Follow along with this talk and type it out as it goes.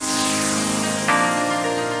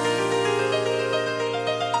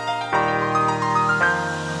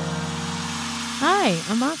Hi,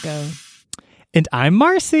 I'm Mako. And I'm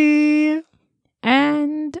Marcy.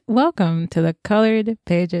 And welcome to the Colored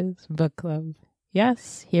Pages Book Club.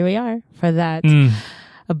 Yes, here we are for that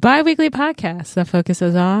a bi-weekly podcast that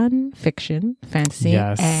focuses on fiction, fantasy,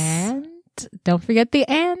 and don't forget the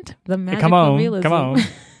magical realism. Come on.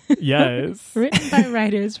 Yes. Written by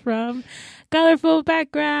writers from colorful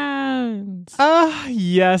backgrounds.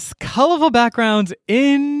 Yes, colorful backgrounds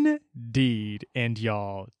indeed. And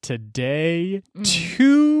y'all, today,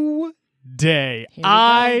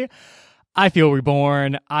 I feel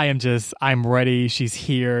reborn. I'm ready. She's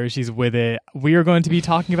here. She's with it. We are going to be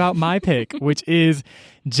talking about my pick, which is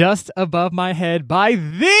Just Above My Head by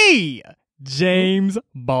the James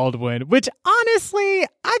Baldwin, which honestly,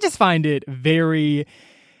 I just find it very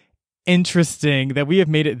interesting that we have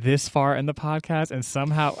made it this far in the podcast and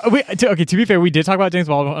somehow to be fair, we did talk about James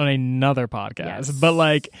Baldwin on another podcast, but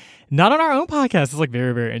like not on our own podcast. It's like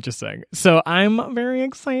very, very interesting. So I'm very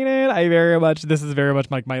excited. This is very much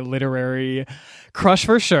like my literary crush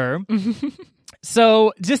for sure.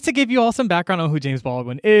 So just to give you all some background on who James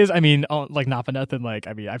Baldwin is, I mean, like not for nothing, like,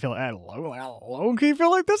 I mean, I feel like I low-key feel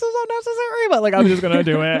like this is unnecessary, but like I'm just going to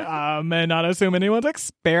do it and not assume anyone's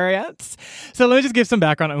experience. So let me just give some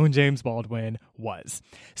background on who James Baldwin was.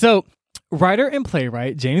 So writer and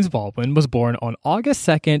playwright James Baldwin was born on August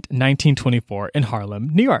 2nd, 1924 in Harlem,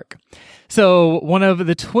 New York. So one of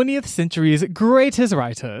the 20th century's greatest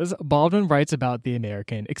writers, Baldwin writes about the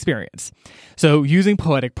American experience. So using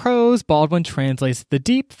poetic prose, Baldwin translates the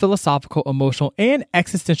deep philosophical, emotional, and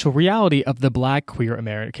existential reality of the Black queer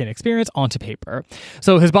American experience onto paper.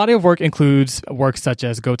 So his body of work includes works such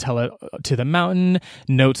as Go Tell It to the Mountain,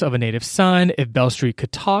 Notes of a Native Son, If Bell Street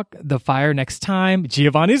Could Talk, The Fire Next Time,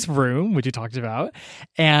 Giovanni's Room, which you talked about,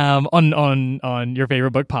 on your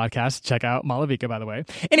favorite book podcast. Check out Malavika, by the way.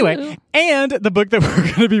 Anyway, and the book that we're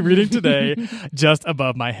going to be reading today, Just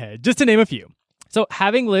Above My Head, just to name a few. So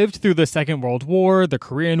having lived through the Second World War, the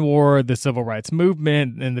Korean War, the Civil Rights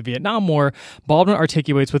Movement, and the Vietnam War, Baldwin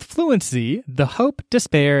articulates with fluency the hope,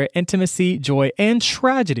 despair, intimacy, joy, and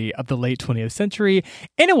tragedy of the late 20th century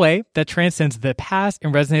in a way that transcends the past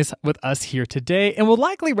and resonates with us here today and will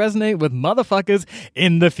likely resonate with motherfuckers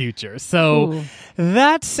in the future. So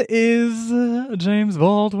that is James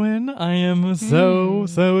Baldwin. I am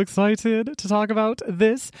so excited to talk about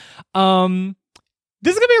this.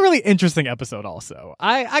 This is gonna be a really interesting episode. Also,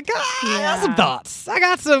 I got some thoughts. I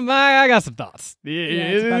got some thoughts.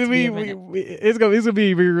 It's gonna be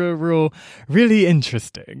really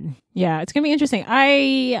interesting. Yeah, it's gonna be interesting.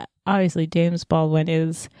 Obviously James Baldwin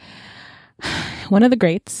is one of the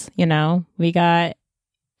greats. You know, we got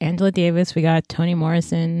Angela Davis, we got Toni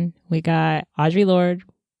Morrison, we got Audre Lorde,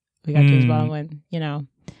 we got James Baldwin. You know.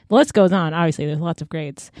 The list goes on. Obviously, there's lots of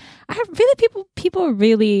greats. People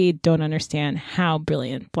really don't understand how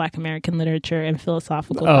brilliant Black American literature and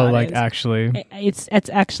philosophical thought is. Actually, it's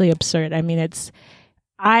actually absurd. I mean,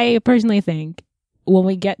 I personally think when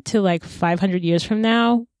we get to like 500 years from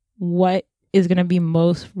now, what is going to be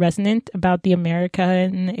most resonant about the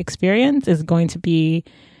American experience is going to be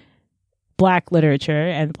Black literature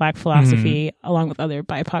and Black philosophy, along with other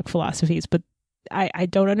BIPOC philosophies. But I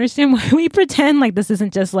don't understand why we pretend like this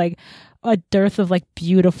isn't just like a dearth of like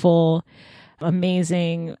beautiful,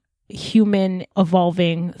 amazing, human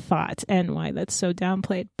evolving thought and why that's so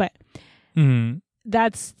downplayed. But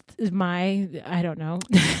that's I don't know.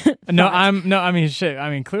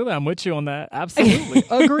 Clearly I'm with you on that. Absolutely.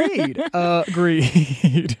 Agreed.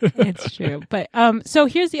 It's true. But so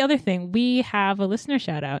here's the other thing. We have a listener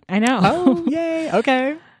shout out. I know. Oh, yay.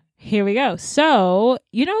 Okay. Here we go. So,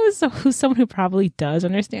 you know who's someone who probably does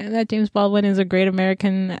understand that James Baldwin is a great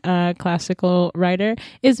American classical writer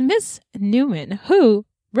is Miss Newman, who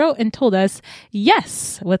wrote and told us,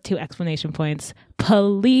 yes, with 2 exclamation points,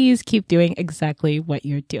 please keep doing exactly what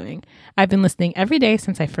you're doing. I've been listening every day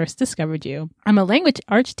since I first discovered you. I'm a language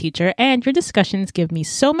arts teacher, and your discussions give me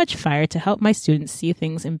so much fire to help my students see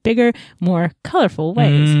things in bigger, more colorful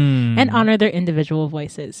ways and honor their individual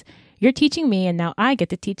voices. You're teaching me, and now I get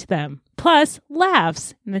to teach them. Plus,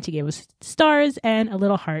 laughs. And then she gave us stars and a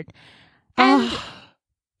little heart. And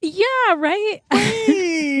yeah, right?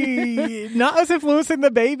 Wait, not us influencing the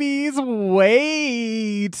babies.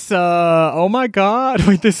 Wait. Oh my God.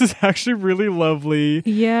 Wait, this is actually really lovely.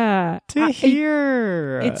 Yeah. To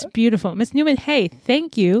hear. It's beautiful. Miss Newman, hey,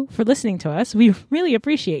 thank you for listening to us. We really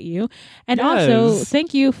appreciate you. And also,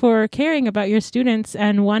 thank you for caring about your students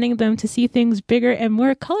and wanting them to see things bigger and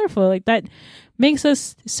more colorful. Like that makes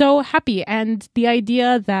us so happy. And the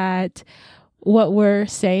idea that what we're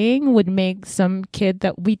saying would make some kid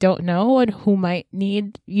that we don't know and who might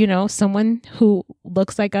need, you know, someone who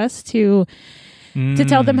looks like us to to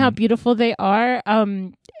tell them how beautiful they are.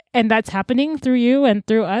 And that's happening through you and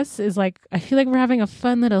through us is like, I feel like we're having a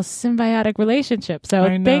fun little symbiotic relationship. So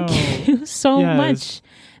thank you so much.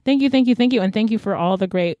 Thank you. And thank you for all the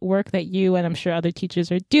great work that you and I'm sure other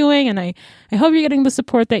teachers are doing. And I hope you're getting the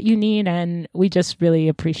support that you need. And we just really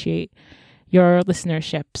appreciate your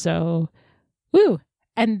listenership. So, woo.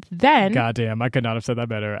 And then... Goddamn, I could not have said that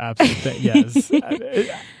better. Absolutely. Yes.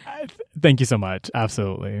 Thank you so much.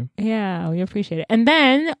 Absolutely. Yeah, we appreciate it. And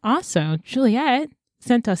then also, Juliet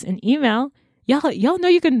sent us an email. Y'all know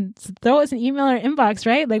you can throw us an email in our inbox,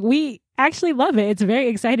 right? Like, we actually love it. It's very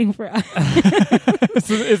exciting for us.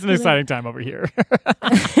 It's an exciting time over here.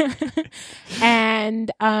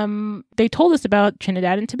 And they told us about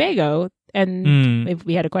Trinidad and Tobago. And if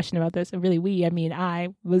we had a question about this, and really I mean,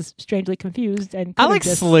 I was strangely confused. And I like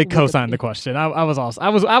slick co-signed the question. I was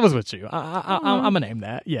with you. I'm gonna name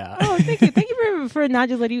that. Yeah. Oh, thank you. Thank you for not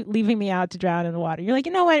just leaving me out to drown in the water. You're like,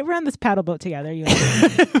 you know what? We're on this paddle boat together. You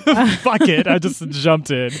Fuck it. I just jumped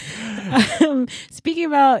in. Speaking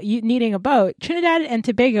about you needing a boat, Trinidad and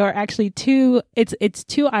Tobago are actually two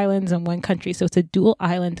islands in one country. So it's a dual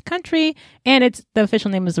island country, and the official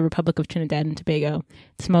name is the Republic of Trinidad and Tobago.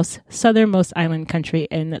 It's the most southernmost island country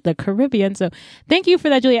in the Caribbean. So thank you for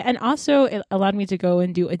that, Julia. And also it allowed me to go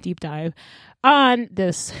and do a deep dive on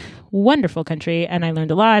this wonderful country. And I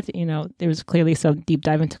learned a lot. You know, there was clearly some deep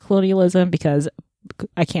dive into colonialism because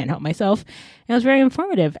I can't help myself. It was very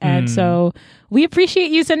informative. And so we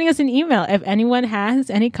appreciate you sending us an email. If anyone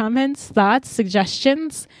has any comments, thoughts,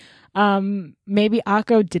 suggestions, maybe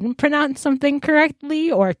Akko didn't pronounce something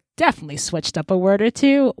correctly or definitely switched up a word or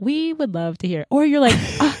two, we would love to hear. Or you're like,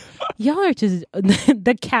 y'all are just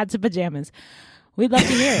the cat's pajamas. We'd love to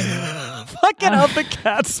hear it. Fucking up the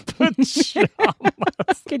cat's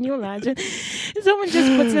pajamas. Can you imagine? Someone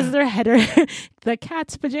just puts as their header, the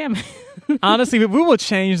cat's pajamas. Honestly, we will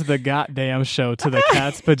change the goddamn show to the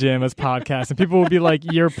Cat's Pajamas podcast, and people will be like,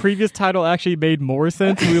 "Your previous title actually made more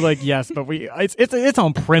sense." And we're like, "Yes, but it's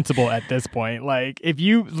on principle at this point. Like, if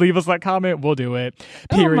you leave us that comment, we'll do it.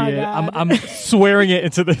 Period. Oh my God. I'm swearing it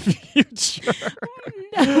into the future.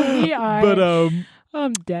 No, we are. But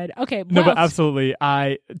I'm dead. Okay. No, but absolutely.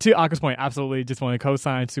 To Akko's point, absolutely just want to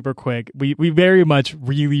co-sign super quick. We very much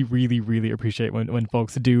really, really, really appreciate when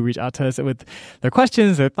folks do reach out to us with their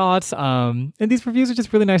questions, their thoughts. And these reviews are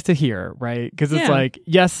just really nice to hear, right? Because it's like,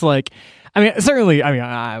 yes, like, I mean, certainly,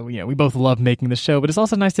 I mean, we both love making the show, but it's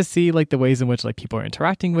also nice to see like the ways in which like people are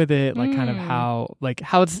interacting with it, like kind of how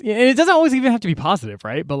it's, and it doesn't always even have to be positive,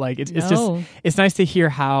 right? But like, it's just, it's nice to hear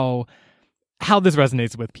how this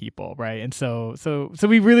resonates with people, right? And so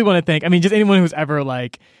we really want to thank, I mean, just anyone who's ever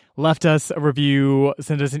like left us a review,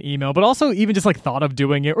 sent us an email, but also even just like thought of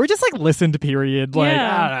doing it or just like listened, period. Like,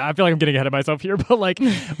 I don't know, I feel like I'm getting ahead of myself here, but like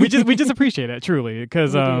we just appreciate it truly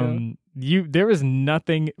because there is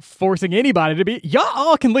nothing forcing anybody to be, y'all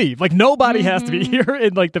all can leave. Like nobody has to be here.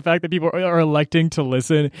 And like the fact that people are electing to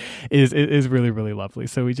listen is really, really lovely.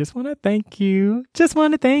 So we just want to thank you.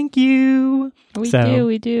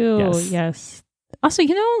 We do. Yes. Also,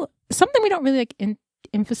 you know, something we don't really like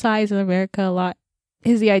emphasize in America a lot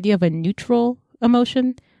is the idea of a neutral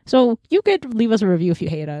emotion. So you could leave us a review if you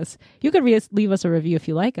hate us. You could leave us a review if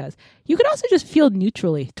you like us. You could also just feel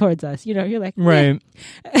neutrally towards us. You know, you're like, right.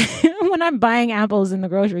 When I'm buying apples in the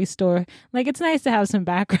grocery store, like it's nice to have some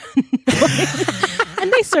background noise.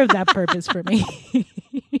 And they serve that purpose for me.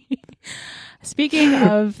 Speaking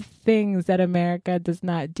of things that America does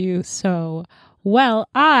not do so well,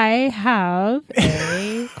 I have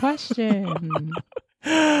a question.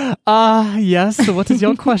 Yes. So what is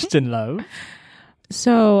your question, love?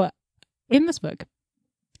 So in this book,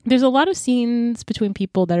 there's a lot of scenes between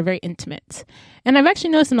people that are very intimate. And I've actually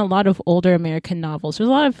noticed in a lot of older American novels, there's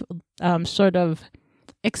a lot of sort of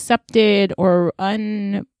accepted or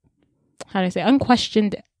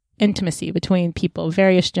unquestioned intimacy between people,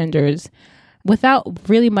 various genders, without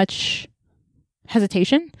really much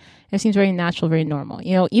hesitation. It seems very natural, very normal.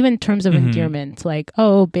 You know, even in terms of endearment, like,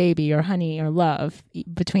 oh, baby or honey or love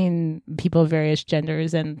between people of various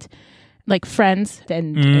genders and like friends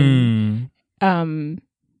and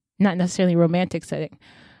not necessarily romantic setting.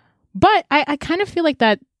 But I kind of feel like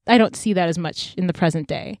that I don't see that as much in the present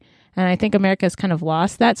day. And I think America has kind of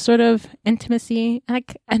lost that sort of intimacy.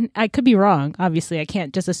 And I could be wrong. Obviously, I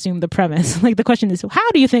can't just assume the premise. Like the question is,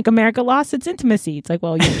 how do you think America lost its intimacy? It's like,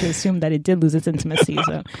 well, you have to assume that it did lose its intimacy.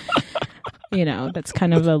 So, you know, that's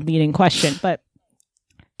kind of a leading question. But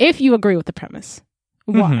if you agree with the premise,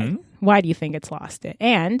 why? Why do you think it's lost it?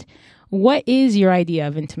 And what is your idea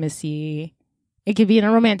of intimacy? It could be in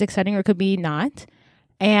a romantic setting or it could be not.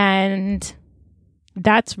 And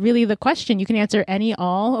that's really the question. You can answer any,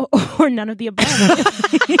 all, or none of the above.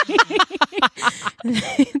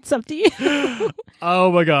 It's up to you.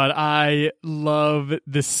 Oh my God. I love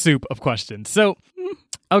this soup of questions. So,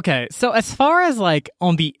 okay. So as far as like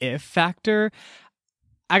on the if factor,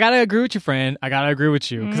 I gotta agree with your friend. I gotta agree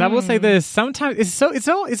with you. Because I will say this, sometimes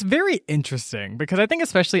it's very interesting because I think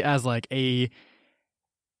especially as like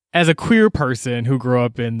as a queer person who grew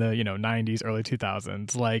up in the, 90s, early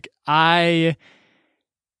 2000s, like I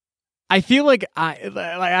feel like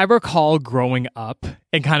I recall growing up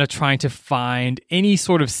and kind of trying to find any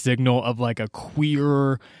sort of signal of like a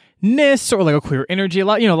queerness or like a queer energy. A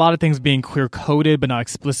lot of things being queer coded, but not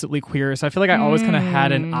explicitly queer. So I feel like I always kind of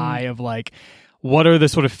had an eye of like, what are the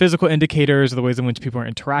sort of physical indicators or the ways in which people are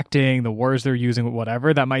interacting, the words they're using,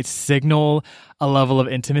 whatever that might signal a level of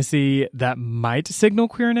intimacy that might signal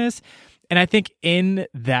queerness. And I think in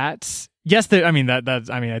that, yes,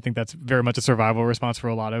 I think that's very much a survival response for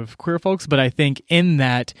a lot of queer folks. But I think in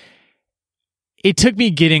that, it took me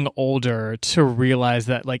getting older to realize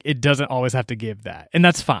that like it doesn't always have to give that, and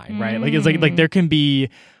that's fine, right? Like it's like there can be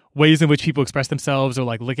ways in which people express themselves or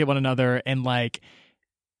like look at one another, and like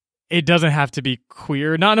it doesn't have to be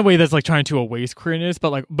queer, not in a way that's like trying to erase queerness,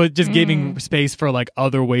 but just giving space for like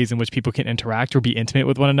other ways in which people can interact or be intimate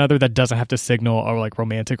with one another that doesn't have to signal or like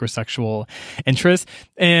romantic or sexual interest.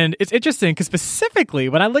 And it's interesting because specifically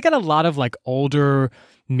when I look at a lot of like older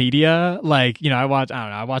media, like, I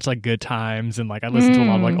watch like Good Times and like I listen to a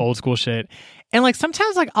lot of like old school shit. And like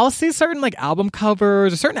sometimes like I'll see certain like album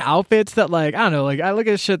covers or certain outfits that like, I don't know, like I look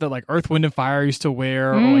at shit that like Earth, Wind and Fire used to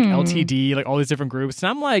wear or like LTD, like all these different groups. And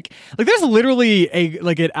I'm like there's literally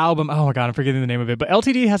an album. Oh my God, I'm forgetting the name of it. But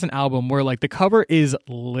LTD has an album where like the cover is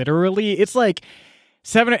literally, it's like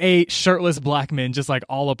 7 or 8 shirtless black men just like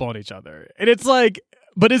all up on each other. And it's like,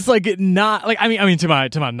 but it's like not like I mean to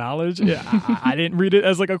my knowledge, I didn't read it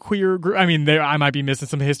as like a queer group. I mean, I might be missing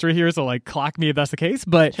some history here, so like clock me if that's the case.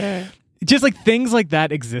 But sure. Just like things like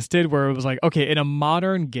that existed where it was like, okay, in a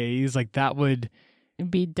modern gaze, like that would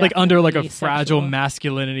be like under like a sexual. fragile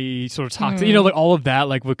masculinity sort of toxic, like all of that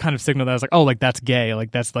like would kind of signal that as like, oh, like that's gay,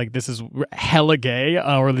 like that's like this is hella gay,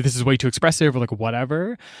 or like, this is way too expressive or like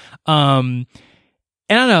whatever. And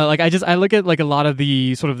I don't know, like I look at like a lot of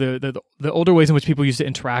the sort of the older ways in which people used to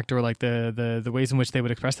interact or like the ways in which they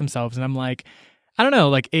would express themselves, and I'm like, I don't know,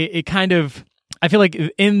 like it kind of, I feel like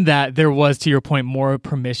in that there was, to your point, more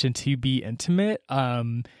permission to be intimate,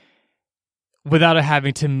 without it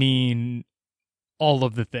having to mean all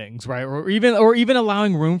of the things, right? Or even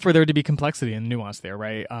allowing room for there to be complexity and nuance there,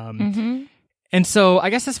 right? And so I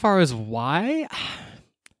guess as far as why,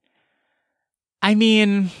 I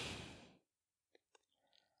mean,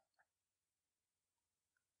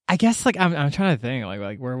 I guess like I'm trying to think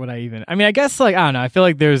like where would I even? I mean, I guess like I don't know. I feel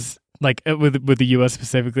like there's like with the U.S.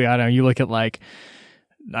 specifically, I don't know. You look at like,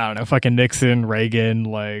 I don't know, fucking Nixon, Reagan,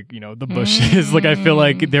 like, the Bushes. Like I feel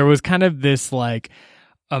like there was kind of this like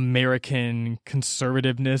American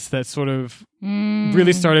conservativeness that sort of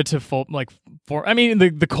really started to I mean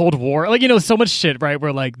the Cold War, like so much shit, right?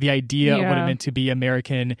 Where like the idea of what it meant to be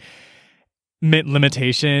American meant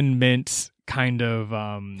limitation, meant kind of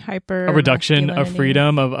hyper a reduction of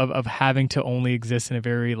freedom, of having to only exist in a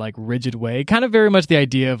very like rigid way, kind of very much the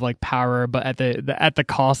idea of like power, but at the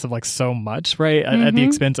cost of like so much, right? At the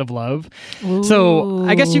expense of love. Ooh. So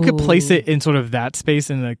I guess you could place it in sort of that space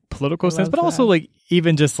in a political sense, but also like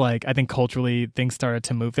even just like I think culturally things started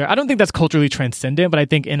to move there. I don't think that's culturally transcendent, but I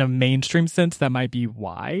think in a mainstream sense that might be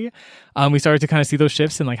why we started to kind of see those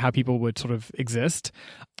shifts in like how people would sort of exist.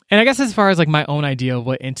 And I guess as far as like my own idea of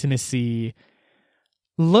what intimacy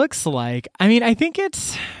looks like, I mean, I think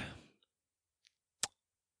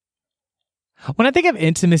when I think of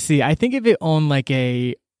intimacy, I think of it on like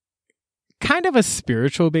a kind of a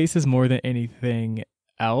spiritual basis more than anything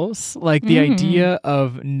else. Like the idea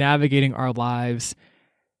of navigating our lives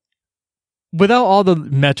without all the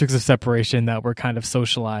metrics of separation that we're kind of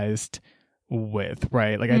socialized with,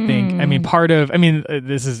 right? Like I think, I mean,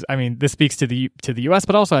 this speaks to the US,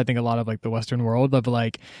 but also I think a lot of like the Western world of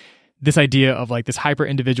like this idea of like this hyper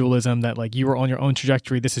individualism that like you are on your own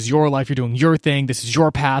trajectory, this is your life, you're doing your thing, this is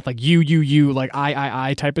your path, like you like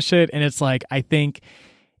I type of shit. And it's like I think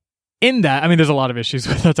in that, I mean, there's a lot of issues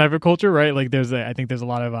with that type of culture, right? Like I think there's a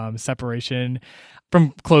lot of separation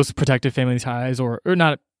from close protective family ties or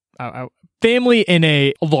not family in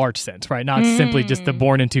a large sense, right? Not simply just the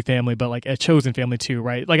born into family, but like a chosen family too,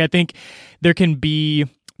 right? Like I think there can be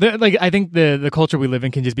like I think the culture we live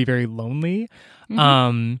in can just be very lonely.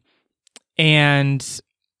 And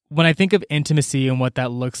when I think of intimacy and what that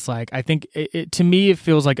looks like, I think it to me it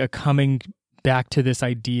feels like a coming back to this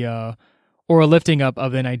idea or a lifting up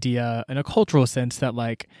of an idea in a cultural sense that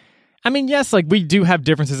like, I mean, yes, like we do have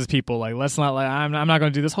differences as people. Like, let's not like I'm not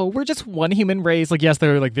going to do this whole we're just one human race. Like, yes,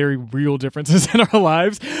 there are like very real differences in our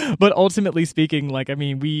lives, but ultimately speaking, like, I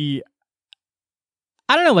mean,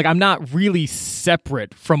 I don't know, like I'm not really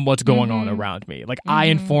separate from what's going on around me. Like I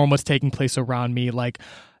inform what's taking place around me. Like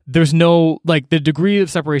there's no like the degree of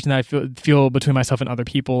separation that I feel between myself and other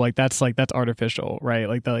people. Like that's artificial, right?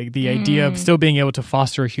 Like the idea of still being able to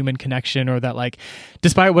foster a human connection, or that like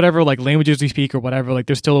despite whatever like languages we speak or whatever, like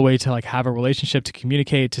there's still a way to like have a relationship, to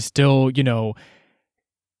communicate, to still, you know,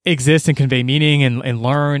 exist and convey meaning and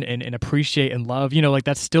learn and appreciate and love, you know, like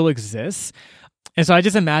that still exists. And so I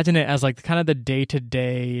just imagine it as like kind of the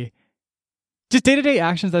day-to-day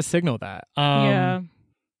actions that signal that.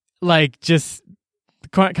 Like just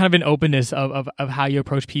kind of an openness of how you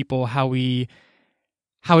approach people, how we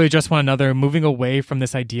address one another, moving away from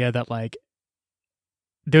this idea that like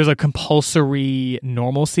there's a compulsory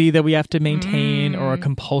normalcy that we have to maintain, or a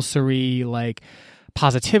compulsory like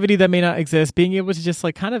positivity that may not exist, being able to just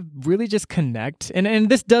like kind of really just connect, and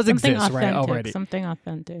this does something exist, authentic, right? Already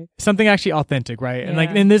something actually authentic, right? And like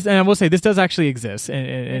in this, and I will say this does actually exist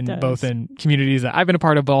in both in communities that I've been a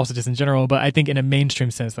part of, but also just in general. But I think in a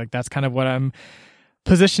mainstream sense, like that's kind of what I'm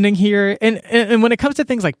positioning here. And when it comes to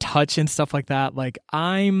things like touch and stuff like that, like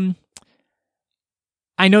I know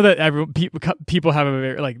that people have a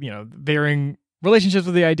very, like, you know, varying relationships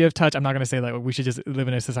with the idea of touch. I'm not going to say like we should just live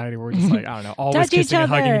in a society where we're just like, I don't know, always kissing and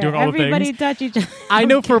hugging and doing all the things. Everybody touch each other. I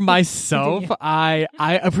know for myself, I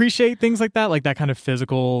appreciate things like that kind of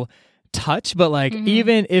physical touch. But like,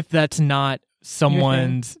 even if that's not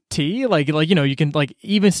someone's tea, like, you know, you can like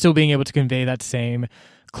even still being able to convey that same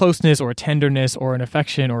closeness or tenderness or an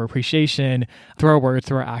affection or appreciation through our words,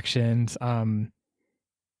 through our actions.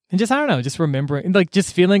 And just, I don't know, just remembering, like,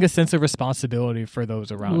 just feeling a sense of responsibility for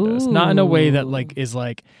those around us. Not in a way that, like, is,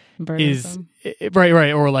 like, burdensome.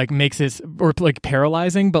 Right, or, like, makes it, or, like,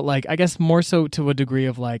 paralyzing, but, like, I guess more so to a degree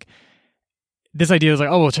of, like, this idea is, like,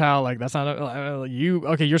 oh, well, child, like, that's not,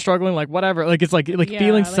 you're struggling, like, whatever. Like, it's, like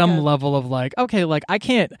feeling like some level of, like, okay, like, I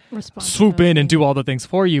can't swoop in and do all the things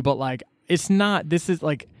for you, but, like, it's not, this is,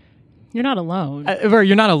 like, you're not alone.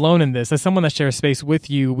 You're not alone in this. As someone that shares space with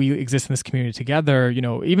you, we exist in this community together. You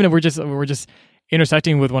know, even if we're just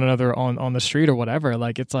intersecting with one another on the street or whatever.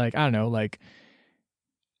 Like it's like, I don't know, like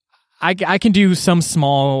I can do some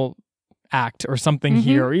small act or something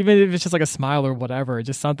here, or even if it's just like a smile or whatever,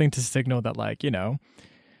 just something to signal that, like, you know,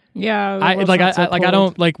 I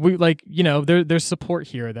don't like we like, you know, there's support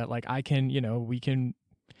here that like I can, you know, we can.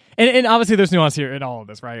 And obviously there's nuance here in all of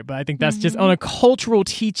this, right? But I think that's just on a cultural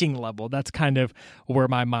teaching level, that's kind of where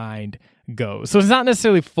my mind goes. So it's not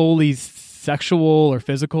necessarily fully sexual or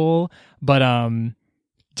physical, but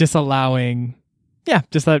just allowing,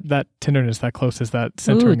 just that tenderness, that closeness, that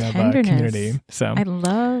centering of community. So I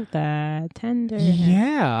love that. Tenderness.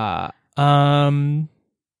 Yeah.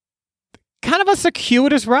 Kind of a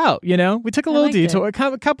circuitous route, you know. We took a little detour, a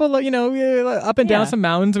couple of, you know, up and down some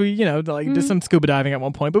mountains. We, you know, like did some scuba diving at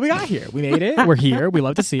one point, but we got here. We made it. We're here. We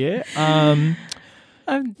love to see it.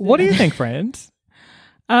 What do you think, friends?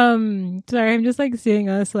 Sorry, I'm just like seeing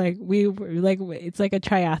us like we were like it's like a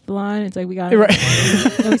triathlon. It's like we got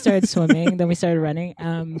then we started swimming, then we started running.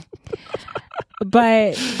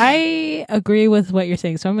 But I agree with what you're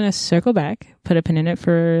saying. So I'm going to circle back, put a pin in it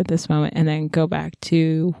for this moment, and then go back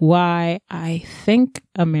to why I think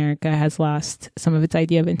America has lost some of its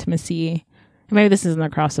idea of intimacy. Maybe this isn't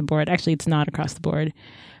across the board. Actually, it's not across the board.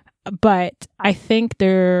 But I think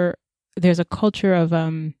there's a culture of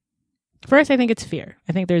first, I think it's fear.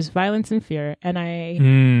 I think there's violence and fear, and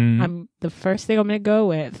I'm the first thing I'm going to go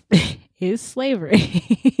with is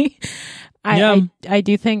slavery. I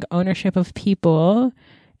do think ownership of people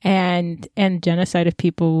and genocide of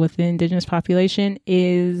people with the indigenous population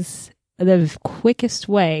is the quickest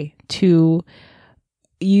way to.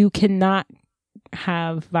 You cannot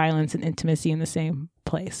have violence and intimacy in the same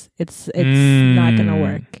place. It's not going to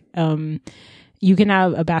work. You can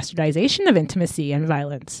have a bastardization of intimacy and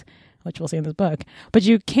violence, which we'll see in this book, but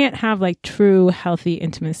you can't have like true healthy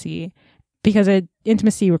intimacy, because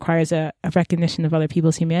intimacy requires a recognition of other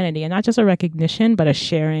people's humanity, and not just a recognition, but a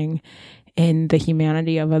sharing in the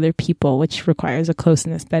humanity of other people, which requires a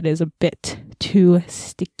closeness that is a bit too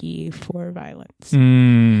sticky for violence.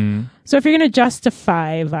 So if you're going to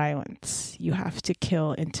justify violence, you have to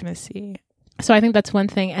kill intimacy. So I think that's one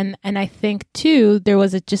thing. And I think too, there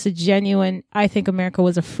was just a genuine, I think America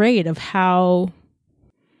was afraid of how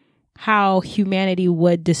humanity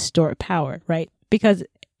would distort power, right? Because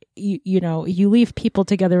you know, you leave people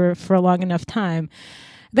together for a long enough time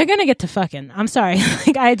they're gonna get to fucking. I'm sorry.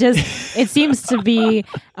 It seems to be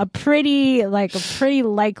a pretty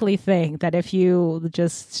likely thing that if you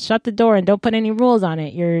just shut the door and don't put any rules on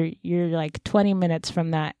it, you're like 20 minutes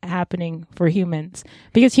from that happening for humans,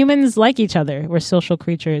 because humans like each other. We're social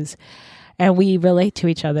creatures, and we relate to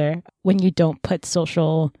each other when you don't put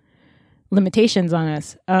social limitations on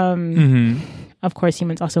us. Of course,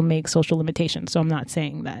 humans also make social limitations, so I'm not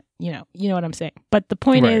saying that, you know what I'm saying. But the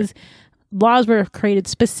point is, laws were created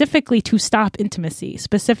specifically to stop intimacy,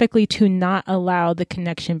 specifically to not allow the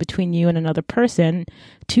connection between you and another person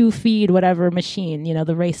to feed whatever machine,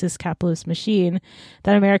 the racist capitalist machine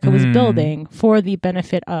that America was building for the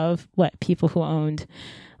benefit of people who owned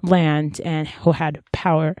land and who had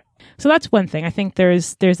power. So that's one thing. I think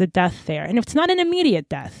there's a death there. And if it's not an immediate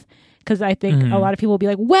death, because I think a lot of people will be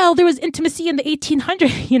like, well, there was intimacy in the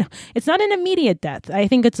 1800s. It's not an immediate death. I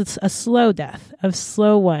think it's a slow death, a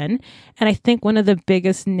slow one. And I think one of the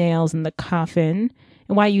biggest nails in the coffin,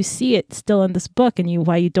 and why you see it still in this book and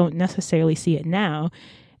why you don't necessarily see it now,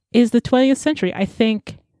 is the 20th century. I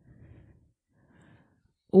think,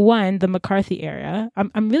 one, the McCarthy era.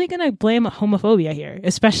 I'm really going to blame homophobia here,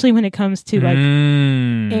 especially when it comes to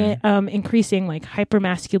increasing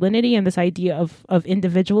hypermasculinity and this idea of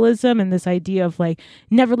individualism and this idea of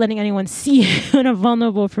never letting anyone see you in a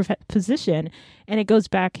vulnerable position. And it goes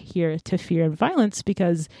back here to fear and violence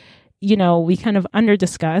because, we kind of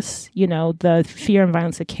under-discuss, the fear and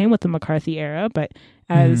violence that came with the McCarthy era. But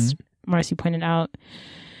as Marcy pointed out,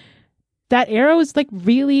 that era was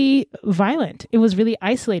really violent. It was really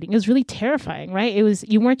isolating. It was really terrifying, right? It was,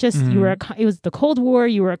 you weren't just, it was the Cold War.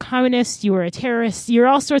 You were a communist. You were a terrorist. You're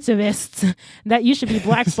all sorts of ists that you should be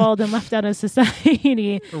blackballed and left out of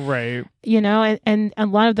society. Right. And a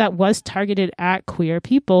lot of that was targeted at queer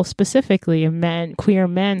people specifically, and queer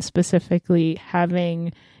men specifically.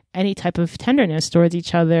 Having any type of tenderness towards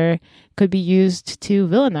each other could be used to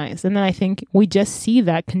villainize. And then I think we just see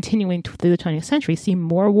that continuing through the 20th century. We see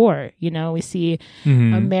more war, we see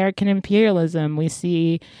American imperialism, we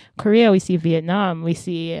see Korea, we see Vietnam, we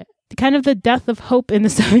see kind of the death of hope in the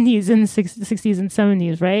 70s and 60s and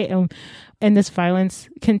 70s, right? And this violence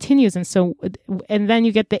continues. And then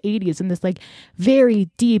you get the 80s and this very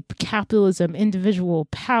deep capitalism, individual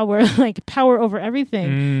power, power over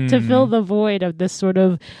everything to fill the void of this sort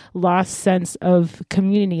of lost sense of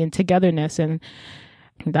community and togetherness. And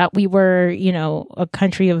that we were, a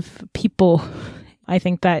country of people. I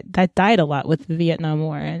think that died a lot with the Vietnam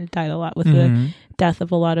War, and it died a lot with the death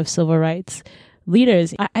of a lot of civil rights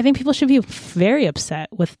leaders. I think people should be very upset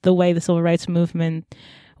with the way the civil rights movement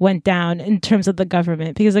went down in terms of the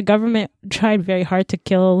government, because the government tried very hard to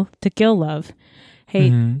kill love.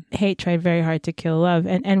 Hate tried very hard to kill love.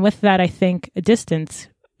 And with that, I think a distance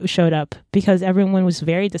showed up because everyone was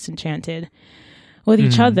very disenchanted with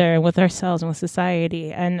each other, with ourselves, and with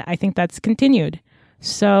society. And I think that's continued.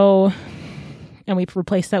 So, and we've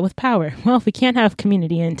replaced that with power. Well, if we can't have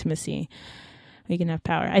community and intimacy, we can have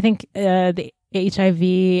power. I think the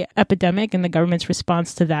HIV epidemic and the government's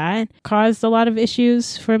response to that caused a lot of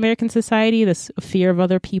issues for American society. This fear of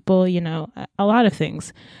other people, a lot of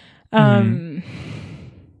things. The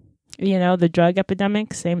drug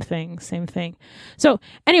epidemic, same thing. So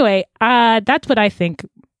anyway, that's what I think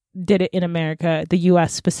did it in America, the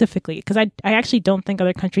U.S. specifically, because I actually don't think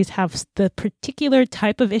other countries have the particular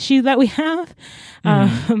type of issue that we have.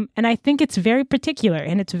 And I think it's very particular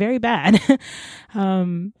and it's very bad.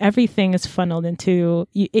 Everything is funneled into,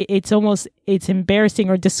 it's embarrassing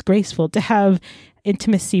or disgraceful to have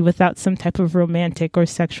intimacy without some type of romantic or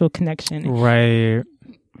sexual connection. Right.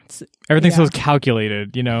 Everything's so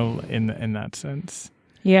calculated, in that sense.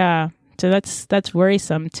 Yeah. So that's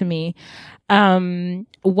worrisome to me.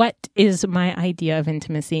 What is my idea of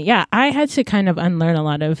intimacy? Yeah, I had to kind of unlearn a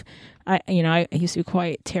lot of, I used to be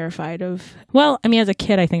quite terrified of, as a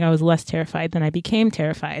kid, I think I was less terrified. Then I became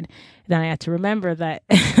terrified. Then I had to remember that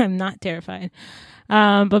I'm not terrified.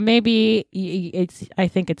 But maybe I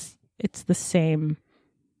think it's the same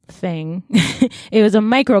thing. It was a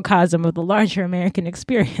microcosm of the larger American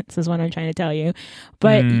experience is what I'm trying to tell you.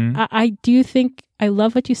 But I do think, I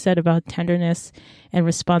love what you said about tenderness and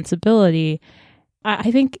responsibility.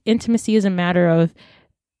 I think intimacy is a matter of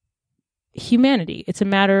humanity. It's a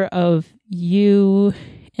matter of you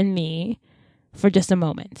and me for just a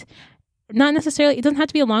moment. Not necessarily, it doesn't have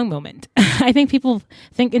to be a long moment. I think people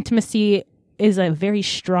think intimacy is a very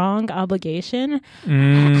strong obligation.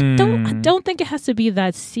 I don't think it has to be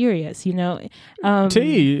that serious, yeah.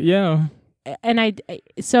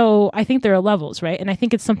 so I think there are levels, right? And I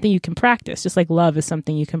think it's something you can practice, just like love is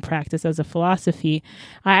something you can practice as a philosophy.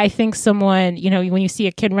 I think someone, when you see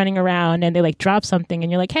a kid running around and they like drop something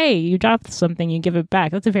and you're like, hey, you dropped something, you give it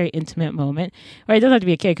back. That's a very intimate moment. Or it doesn't have to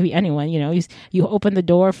be a kid, it could be anyone, you open the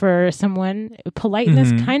door for someone.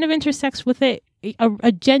 Politeness kind of intersects with it.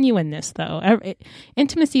 A genuineness, though.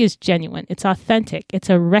 Intimacy is genuine. It's authentic. It's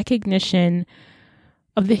a recognition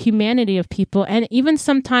of the humanity of people and even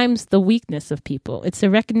sometimes the weakness of people. It's a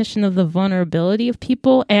recognition of the vulnerability of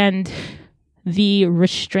people and the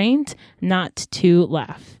restraint not to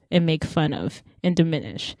laugh and make fun of and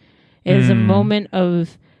diminish. It is a moment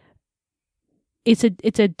of, it's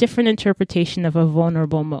a different interpretation of a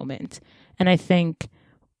vulnerable moment. And I think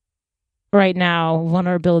right now,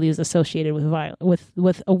 vulnerability is associated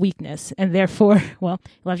with a weakness, and therefore, well,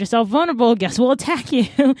 you left yourself vulnerable. Guess we'll attack you.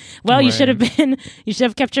 Well, right. you should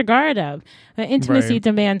have kept your guard up. Intimacy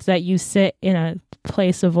demands that you sit in a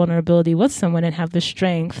place of vulnerability with someone and have the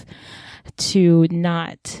strength to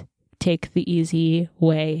not take the easy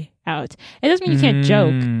way out. It doesn't mean you can't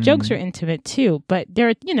joke. Jokes are intimate too, but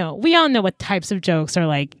we all know what types of jokes are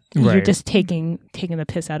like. Right. You're just taking the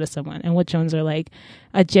piss out of someone, and which ones are like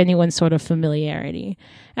a genuine sort of familiarity.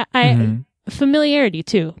 Familiarity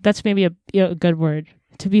too. That's maybe a good word.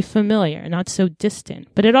 To be familiar, not so distant.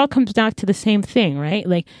 But it all comes back to the same thing, right?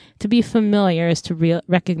 Like to be familiar is to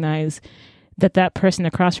recognize that person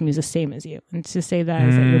across from you is the same as you, and to say that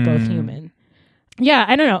is that you're both human. Yeah,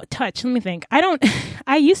 I don't know. Touch. Let me think.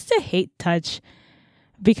 I used to hate touch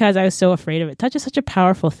because I was so afraid of it. Touch is such a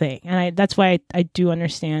powerful thing. And that's why I do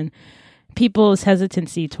understand people's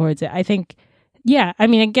hesitancy towards it. I think,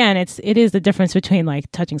 again, it is the difference between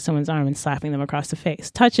like touching someone's arm and slapping them across the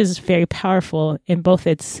face. Touch is very powerful in both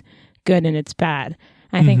its good and its bad.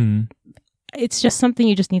 I think it's just something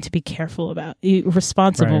you just need to be careful about,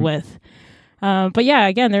 responsible with. But yeah,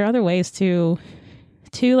 again, there are other ways to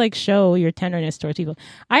like show your tenderness towards people.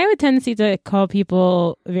 I have a tendency to call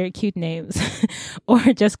people very cute names or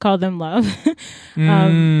just call them love.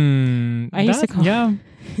 I used to call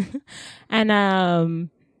and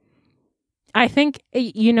I think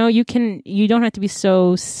you don't have to be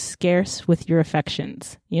so scarce with your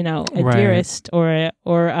affections, a dearest or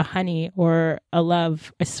a honey or a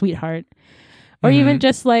love, a sweetheart. Or even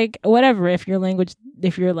just like whatever, if your language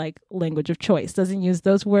of choice doesn't use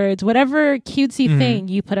those words, whatever cutesy thing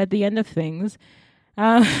you put at the end of things,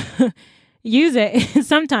 use it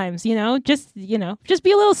sometimes, just be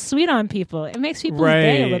a little sweet on people. It makes people's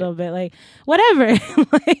day a little bit like whatever.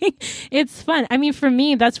 Like it's fun. I mean, for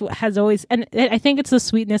me, that's what has always, and I think it's the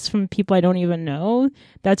sweetness from people I don't even know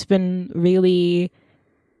that's been really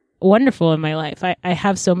wonderful in my life. I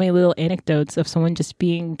have so many little anecdotes of someone just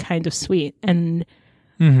being kind of sweet, and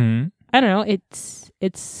I don't know,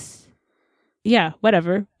 it's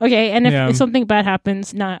whatever. Okay, and if something bad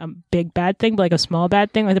happens, not a big bad thing, but like a small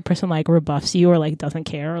bad thing, like the person like rebuffs you or like doesn't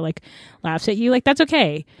care or like laughs at you, like that's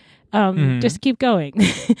okay. Just keep going.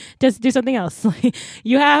 Just do something else. Like,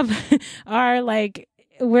 you have our like,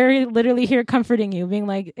 we're literally here comforting you, being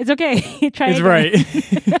like, it's okay. Try it. Right.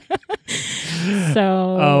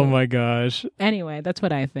 So, oh my gosh. Anyway, that's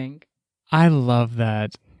what I think. I love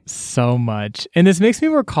that so much. And this makes me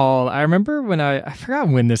recall, I remember when I forgot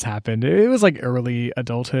when this happened. It was like early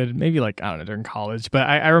adulthood, maybe like, I don't know, during college. But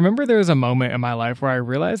I remember there was a moment in my life where I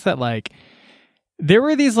realized that like, there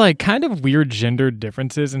were these like kind of weird gender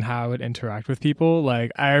differences in how I would interact with people.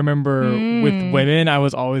 Like I remember with women, I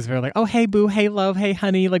was always very like, oh, hey boo, hey love, hey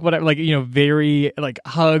honey, like whatever, like, very like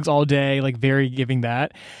hugs all day, like very giving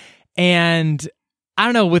that. And I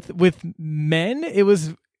don't know, with men, it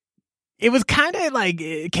was kind of like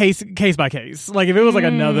case by case. Like if it was like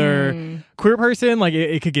another queer person, like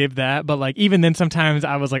it could give that. But like even then, sometimes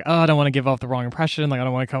I was like, oh, I don't want to give off the wrong impression. Like I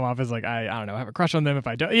don't want to come off as like I don't know, have a crush on them if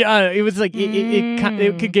I don't. Yeah, it was like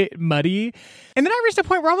it could get muddy. And then I reached a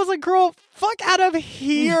point where I was like, girl, fuck out of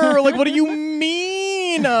here. Like what do you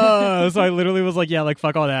mean? So I literally was like, yeah, like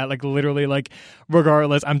fuck all that. Like literally, like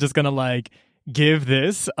regardless, I'm just gonna like give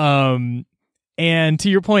this. And to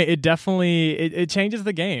your point, it definitely it changes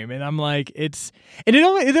the game, and I'm like, it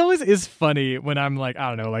always is funny when I'm like, I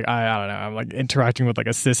don't know, like I don't know, I'm like interacting with like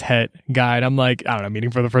a cis het guy, and I'm like, I don't know, meeting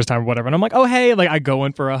for the first time or whatever, and I'm like, oh hey, like I go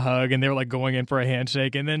in for a hug, and they're like going in for a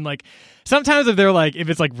handshake, and then like sometimes if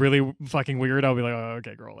it's like really fucking weird, I'll be like, oh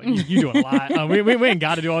okay, girl, like you doing a lot. We ain't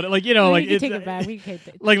got to do all that, like like it's take it back. We can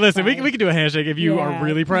like listen, we can do a handshake if you are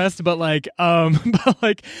really pressed, but like but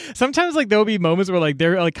like sometimes like there'll be moments where like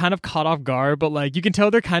they're like kind of caught off guard but like you can tell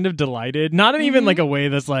they're kind of delighted. Not in even like a way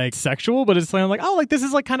that's like sexual, but it's like I'm like, oh, like this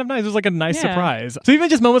is like kind of nice. It was like a nice surprise. So even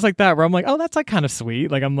just moments like that where I'm like, oh, that's like kind of sweet.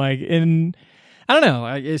 Like I'm like I don't know.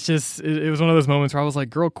 It's just it was one of those moments where I was like,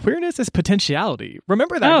 girl, queerness is potentiality.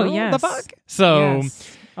 Remember that? Oh, girl? yes. The fuck? So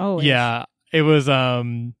Yes. Always. yeah, it was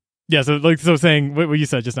yeah, so saying what you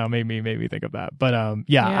said just now made me think of that. But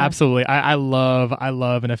yeah, absolutely. I love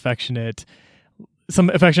an affectionate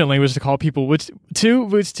language to call people, which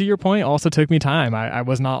to your point also took me time. I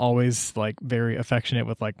was not always like very affectionate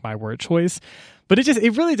with like my word choice, but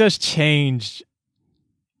it really does change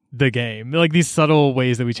the game. Like these subtle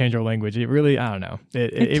ways that we change our language. It really, I don't know.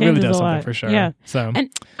 It really does something for sure. Yeah. So, and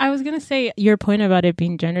I was gonna say your point about it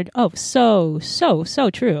being gendered. Oh, so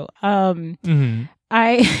true.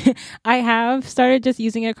 I have started just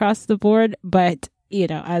using it across the board, but you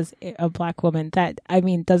know, as a Black woman, that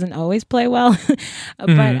doesn't always play well.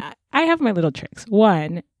 But I have my little tricks.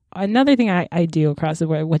 Another thing I do across the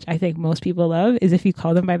board, which I think most people love, is if you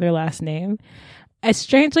call them by their last name.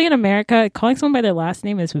 Strangely, in America, calling someone by their last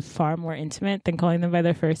name is far more intimate than calling them by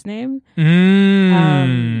their first name.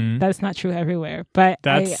 That's not true everywhere, but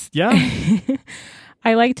I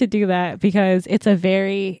like to do that because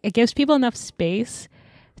it gives people enough space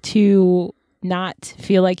to not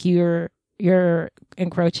feel like you're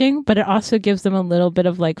encroaching, but it also gives them a little bit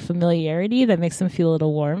of like familiarity that makes them feel a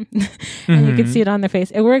little warm. And you can see it on their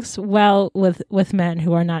face. It works well with men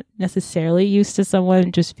who are not necessarily used to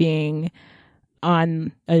someone just being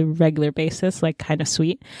on a regular basis, like kind of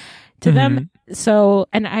sweet to them. So,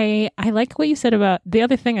 and I like what you said about the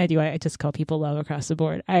other thing I do. I just call people love across the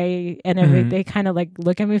board. If they kind of like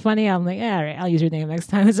look at me funny, I'm like, yeah, all right, I'll use your name next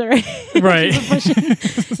time. It's all right. Right.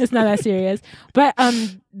 It's not that serious. But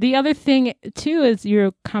the other thing too is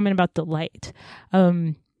your comment about delight.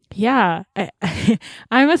 Yeah,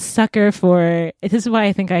 I'm a sucker for, this is why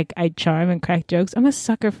I think I charm and crack jokes. I'm a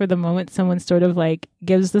sucker for the moment someone sort of like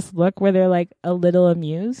gives this look where they're like a little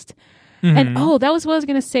amused. And that was what I was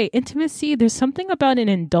going to say. Intimacy, there's something about an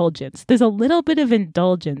indulgence. There's a little bit of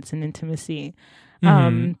indulgence in intimacy.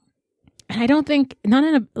 And I don't think, not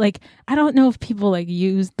in a, like, I don't know if people like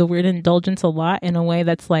use the word indulgence a lot in a way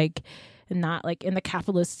that's like, not like in the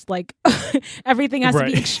capitalist, like everything has to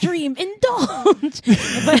be extreme. Indulge.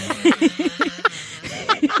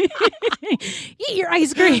 Eat your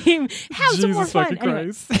ice cream. Have some more fun.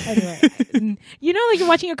 Anyway, you know, like you're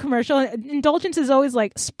watching a commercial. Indulgence is always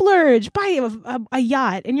like splurge, buy a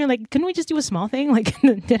yacht, and you're like, couldn't we just do a small thing? Like,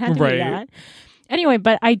 it had to be that. Anyway,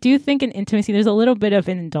 but I do think in intimacy, there's a little bit of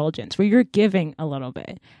an indulgence where you're giving a little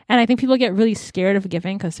bit. And I think people get really scared of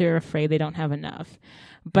giving because they're afraid they don't have enough.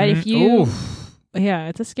 But if you,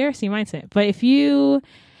 it's a scarcity mindset. But if you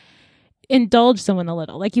indulge someone a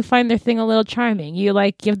little, like you find their thing a little charming, you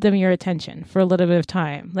like give them your attention for a little bit of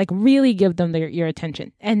time, like really give them your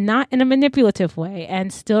attention, and not in a manipulative way,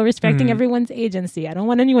 and still respecting everyone's agency. I don't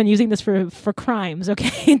want anyone using this for crimes.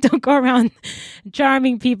 Okay, don't go around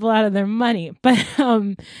charming people out of their money. But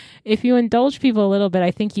if you indulge people a little bit,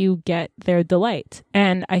 I think you get their delight,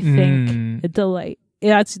 and I think the delight.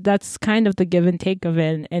 That's kind of the give and take of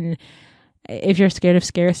it. And if you're scared of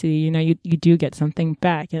scarcity, you know, you do get something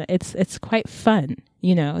back. It's quite fun,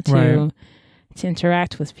 you know, to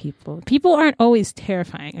interact with people. People aren't always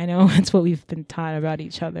terrifying. I know that's what we've been taught about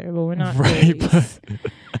each other, but we're not always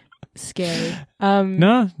scary.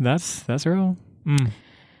 No, that's real.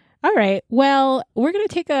 All right. Well, we're going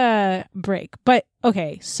to take a break. But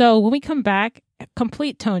okay, so when we come back,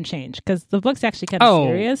 complete tone change because the book's actually kind of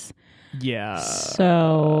serious. Yeah.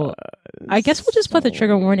 So I guess we'll just put the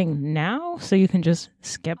trigger warning now so you can just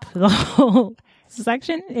skip the whole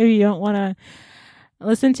section if you don't want to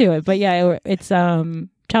listen to it. But yeah, it's child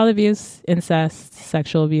abuse, incest,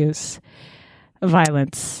 sexual abuse,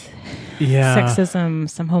 violence, sexism,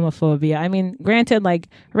 some homophobia. I mean, granted, like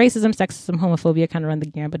racism, sexism, homophobia kind of run the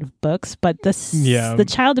gambit of books, but the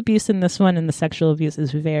child abuse in this one and the sexual abuse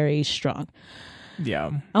is very strong.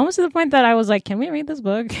 Yeah. Almost to the point that I was like, can we read this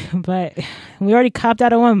book? But we already copped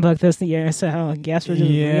out of one book this year, so I guess we're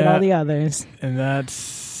just read all the others. And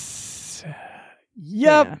that's...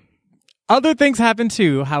 Yep. Yeah. Other things happen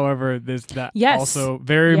too. However, there's that also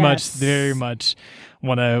very much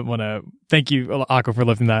want to thank you, Akko, for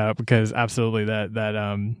lifting that up, because absolutely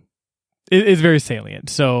that it is very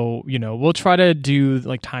salient. So, you know, we'll try to do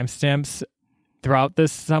like timestamps throughout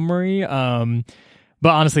this summary.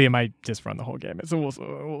 But honestly, it might just run the whole gamut. So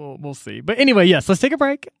we'll see. But anyway, yes, let's take a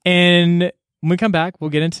break. And when we come back, we'll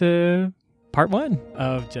get into part 1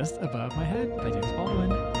 of Just Above My Head by James Baldwin.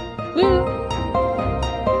 Woo!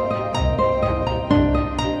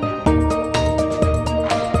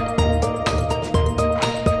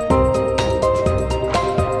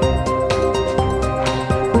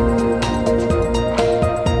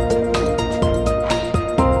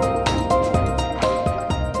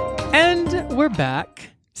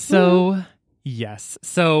 Yes.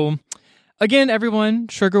 So again, everyone,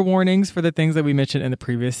 trigger warnings for the things that we mentioned in the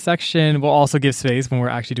previous section. We'll also give space when we're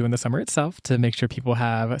actually doing the summer itself to make sure people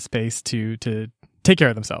have space to take care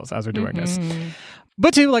of themselves as we're doing this.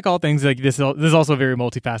 But too, like all things, like this is also a very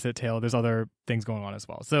multifaceted tale. There's other things going on as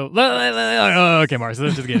well. So, okay, Mars,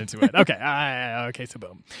 let's just get into it. Okay, so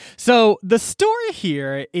boom. So the story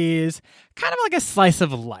here is kind of like a slice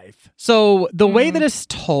of life. So the way that it's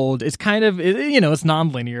told is kind of, it's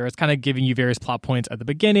non-linear. It's kind of giving you various plot points at the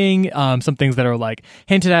beginning, some things that are like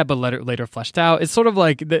hinted at but later fleshed out. It's sort of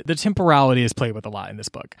like the temporality is played with a lot in this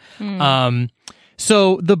book.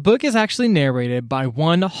 So the book is actually narrated by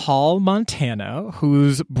one Hall Montana,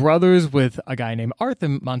 who's brothers with a guy named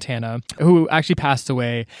Arthur Montana, who actually passed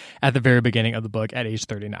away at the very beginning of the book at age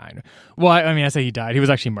 39. Well, I say he died. He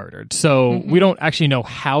was actually murdered. So we don't actually know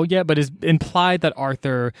how yet, but it's implied that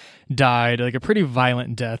Arthur died like a pretty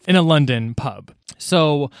violent death in a London pub.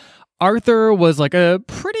 So Arthur was like a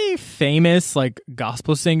pretty famous like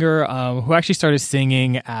gospel singer who actually started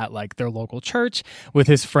singing at like their local church with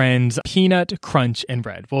his friends Peanut, Crunch, and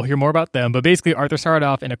Red. We'll hear more about them, but basically Arthur started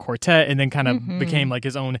off in a quartet and then kind of became like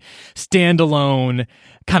his own standalone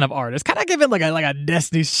kind of artist, kind of giving like a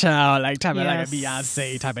Destiny's Child like type of like a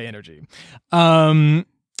Beyonce type of energy.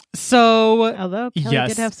 So, although Kelly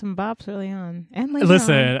did have some bops early on, and later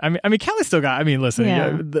listen, on. I mean, Kelly still got. I mean, listen,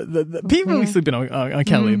 the people really sleeping on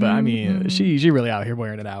Kelly, but I mean, she really out here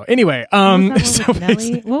wearing it out. Anyway,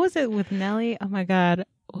 what was it with Nelly? Oh my God,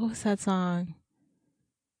 what was that song?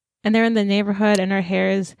 And they're in the neighborhood, and her hair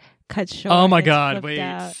is cut short. Oh my God, wait.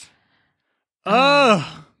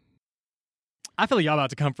 I feel like y'all about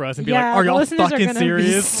to come for us and be like, are y'all fucking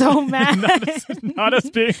serious? So mad. not us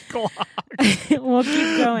being clocked. We'll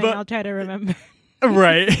keep going. I'll try to remember.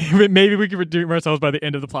 Right. Maybe we can redeem ourselves by the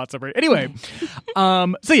end of the plot summary. Anyway,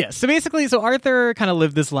 so Arthur kind of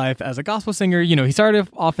lived this life as a gospel singer. He started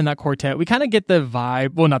off in that quartet. We kind of get the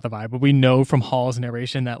vibe, well, not the vibe, but we know from Hall's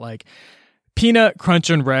narration that like Peanut, Crunch,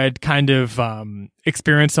 and Red kind of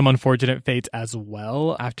experienced some unfortunate fates as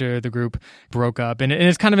well after the group broke up, and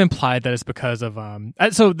it's kind of implied that it's because of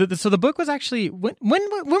So the book was actually when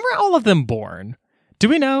were all of them born? Do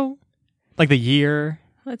we know, like the year?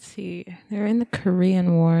 Let's see. They're in the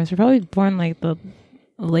Korean Wars. They're probably born like the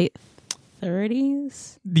late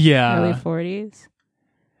 30s, early 40s.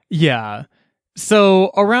 Yeah.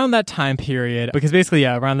 So around that time period, because basically,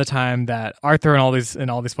 around the time that Arthur and all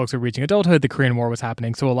these folks were reaching adulthood, the Korean War was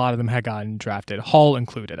happening. So a lot of them had gotten drafted, Hall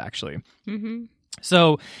included, actually.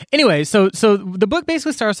 So anyway, so the book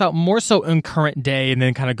basically starts out more so in current day and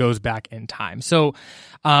then kind of goes back in time. So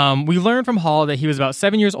we learned from Hall that he was about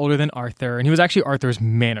 7 years older than Arthur, and he was actually Arthur's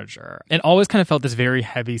manager, and always kind of felt this very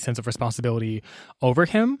heavy sense of responsibility over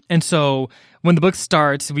him. And so when the book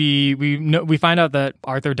starts, we find out that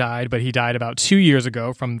Arthur died, but he died about 2 years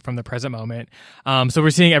ago from the present moment. So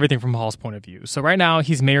we're seeing everything from Hall's point of view. So right now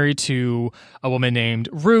he's married to a woman named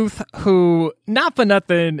Ruth, who, not for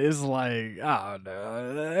nothing, is like, I don't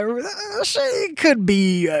know, she could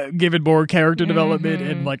be given more character development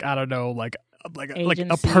and like, I don't know, like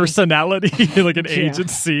a personality, like an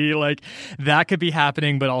agency, like that could be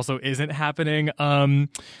happening, but also isn't happening.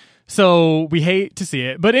 So we hate to see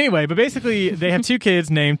it. But anyway, basically they have two kids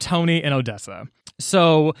named Tony and Odessa.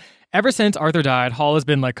 So ever since Arthur died, Hall has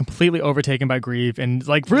been like completely overtaken by grief and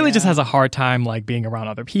like really just has a hard time like being around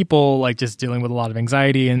other people, like just dealing with a lot of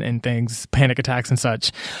anxiety and things, panic attacks and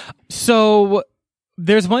such. So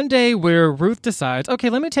there's one day where Ruth decides, okay,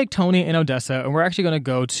 let me take Tony and Odessa, and we're actually going to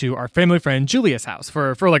go to our family friend Julia's house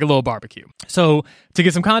for like a little barbecue. So to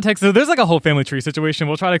get some context, so there's like a whole family tree situation.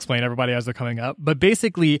 We'll try to explain everybody as they're coming up. But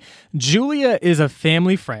basically, Julia is a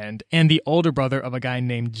family friend and the older brother of a guy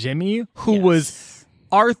named Jimmy, who was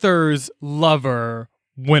Arthur's lover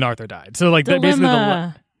when Arthur died. So like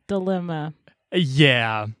Dilemma.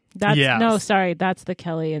 Yeah. No, sorry, that's the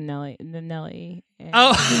Kelly and Nelly. The Nelly. And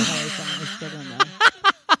Dilemma.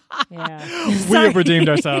 Yeah. We have redeemed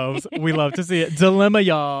ourselves. We love to see it. Dilemma,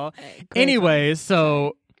 y'all. Anyway,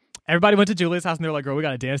 so everybody went to Julia's house and they were like, girl, we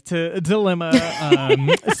got to dance to Dilemma.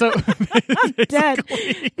 So I'm dead.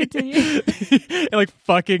 Continue. In like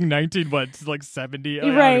fucking 70.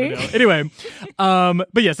 Right. Anyway,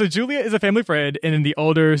 but yeah, so Julia is a family friend and then the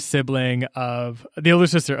older sister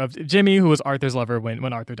of Jimmy, who was Arthur's lover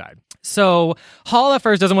when Arthur died. So Hall at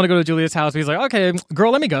first doesn't want to go to Julia's house, but he's like, okay,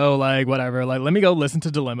 girl, let me go, like whatever, like let me go listen to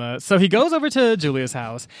Dilemma. So he goes over to Julia's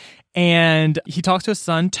house and he talks to his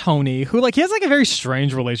son Tony, who like he has like a very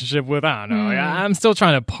strange relationship relationship with, I don't know. I'm still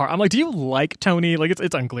trying to I'm like, do you like Tony? Like,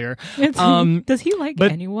 it's unclear. Does he like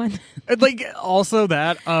anyone? Like, also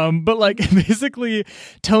that. But like, basically,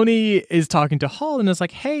 Tony is talking to Hall and it's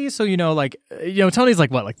like, hey, so, Tony's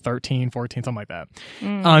like, what, like 13, 14, something like that.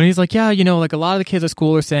 He's like, yeah, like a lot of the kids at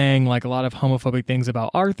school are saying like a lot of homophobic things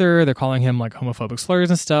about Arthur. They're calling him like homophobic slurs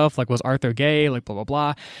and stuff. Like, was Arthur gay? Like, blah, blah,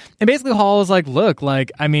 blah. And basically Hall is like, look,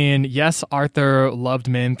 like, I mean, yes, Arthur loved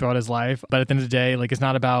men throughout his life, but at the end of the day, like, it's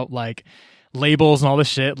not about like labels and all this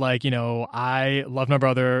shit. Like, I love my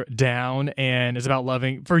brother down, and it's about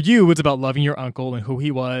for you, it's about loving your uncle and who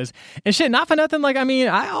he was and shit. Not for nothing. Like, I mean,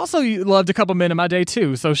 I also loved a couple men in my day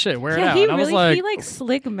too. So shit, wear it out. He and I was like, he like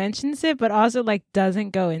slick mentions it, but also like doesn't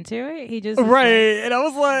go into it. He just right. And I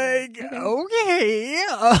was like, okay.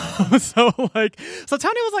 So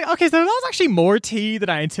Tony was like, okay, so that was actually more tea than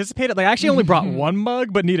I anticipated. Like, I actually only brought one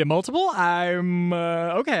mug, but needed multiple. I'm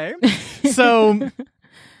okay. So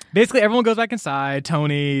basically, everyone goes back inside.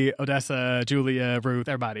 Tony, Odessa, Julia, Ruth,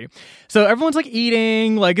 everybody. So everyone's like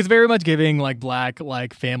eating. Like, it's very much giving like black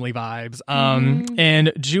like family vibes.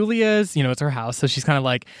 And Julia's, it's her house, so she's kind of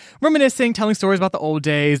like reminiscing, telling stories about the old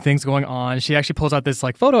days, things going on. She actually pulls out this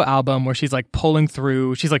like photo album where she's like pulling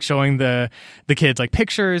through. She's like showing the kids like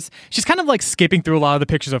pictures. She's kind of like skipping through a lot of the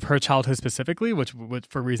pictures of her childhood specifically, which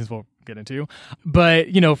for reasons we'll get into. But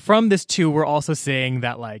from this too, we're also saying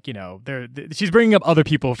that like she's bringing up other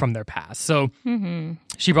people from their past. So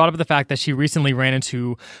she brought up the fact that she recently ran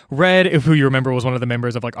into Red, who you remember was one of the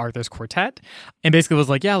members of like Arthur's quartet, and basically was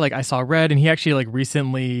like, yeah, like I saw Red, and he actually like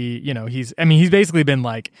recently, he's basically been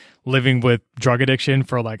like living with drug addiction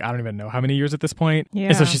for like, I don't even know how many years at this point. Yeah.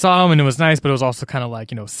 And so she saw him and it was nice, but it was also kind of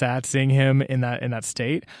like, sad seeing him in that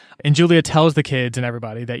state. And Julia tells the kids and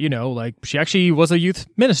everybody that, like she actually was a youth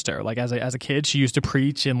minister. Like as a kid, she used to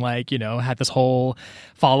preach and like, had this whole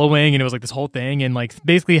following, and it was like this whole thing. And like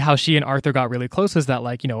basically how she and Arthur got really close is that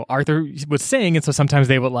like, Arthur would sing. And so sometimes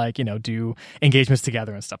they would like, do engagements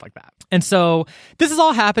together and stuff like that. And so this is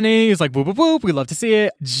all happening. It's like, whoop, whoop, whoop. We love to see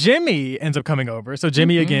it. Jimmy ends up coming over. So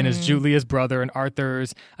Jimmy again is Julia's brother and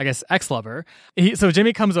Arthur's, I guess, ex-lover. So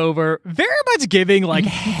Jimmy comes over, very much giving like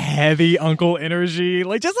heavy uncle energy,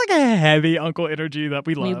 like just like a heavy uncle energy that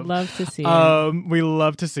we love. We love to see it. We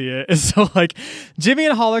love to see it. And so like Jimmy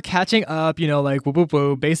and Hall are catching up, like whoop, whoop,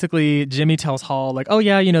 whoop. Basically, Jimmy tells Hall like, oh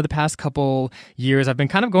yeah, the past couple years I've been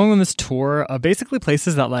kind of going on this tour of basically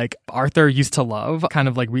places that like Arthur used to love, kind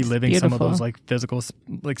of like reliving some of those like physical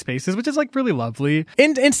like spaces, which is like really lovely.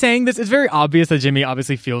 In saying this, it's very obvious that Jimmy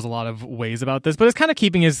obviously feels a lot of ways about this, but it's kind of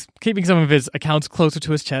keeping some of his accounts closer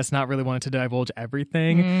to his chest, not really wanting to divulge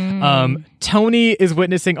everything. Tony is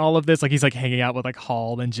witnessing all of this, like he's like hanging out with like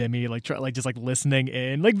Hall and Jimmy, like just like listening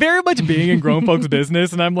in, like very much being in grown folks'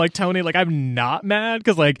 business. And I'm like, Tony, like I'm not mad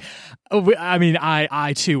because like, I mean,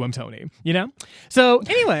 I too am Tony, So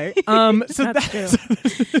anyway, so that's true.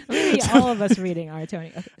 Maybe all of us reading are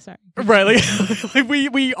Tony. Okay, sorry. Right, like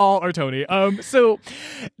we all are Tony. So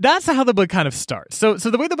that's how the book kind of starts. So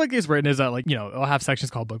the way the book is written is that like, it'll have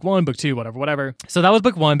sections called book 1, book 2, whatever. So that was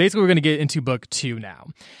book 1. Basically, we're going to get into book 2 now.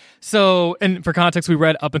 So, and for context, we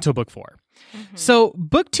read up until book 4. So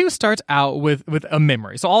book 2 starts out with a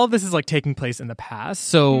memory. So all of this is like taking place in the past.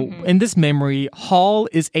 So in this memory, Hall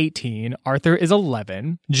is 18, Arthur is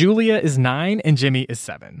 11, Julia is 9, and Jimmy is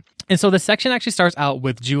 7. And so the section actually starts out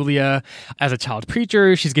with Julia as a child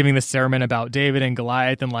preacher. She's giving this sermon about David and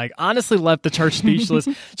Goliath, and like honestly left the church speechless.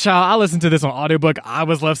 Child, I listened to this on audiobook. I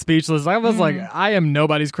was left speechless. I was like, I am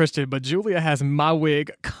nobody's Christian, but Julia has my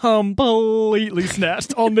wig completely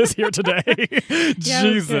snatched on this here today.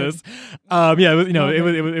 Jesus.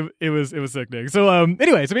 It was sickening. So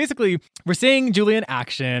anyway, so basically we're seeing Julia in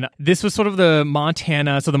action. This was sort of the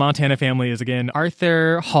Montana. So the Montana family is again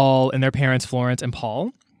Arthur, Hall, and their parents Florence and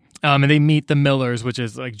Paul. And they meet the Millers, which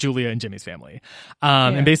is like Julia and Jimmy's family.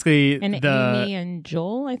 And basically Amy and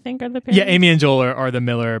Joel, I think, are the parents. Yeah, Amy and Joel are the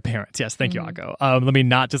Miller parents. Yes, thank you, Akko. Let me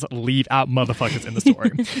not just leave out motherfuckers in the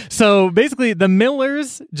story. So basically the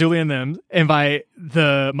Millers, Julia and them, invite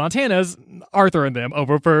the Montanas, Arthur and them,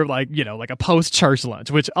 over for like a post-church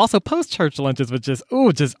lunch, which also post-church lunches was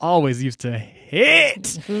just always used to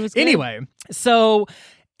hit. Anyway, so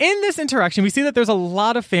in this interaction, we see that there's a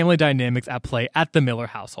lot of family dynamics at play at the Miller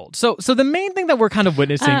household. So the main thing that we're kind of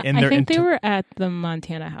witnessing in their... I think they were at the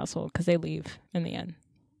Montana household because they leave in the end.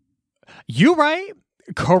 You right?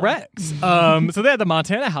 Correct. So they had the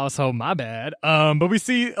Montana household, my bad. But we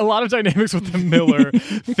see a lot of dynamics with the Miller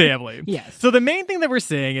family. Yes. So the main thing that we're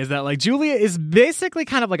seeing is that like Julia is basically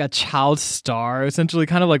kind of like a child star, essentially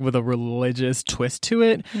kind of like with a religious twist to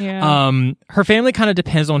it. Yeah. Her family kind of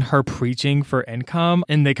depends on her preaching for income,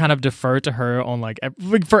 and they kind of defer to her on like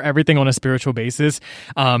for everything on a spiritual basis,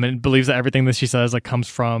 and believes that everything that she says like comes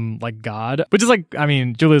from like God, which is like, I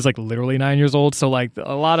mean, Julia's like literally 9 years old, so like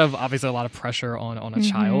obviously a lot of pressure on a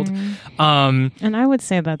child. And I would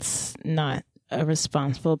say that's not a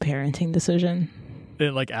responsible parenting decision.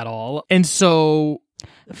 Like at all. And so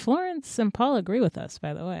Florence and Paul agree with us,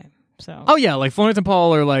 by the way. So oh yeah, like Florence and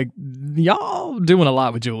Paul are like, y'all doing a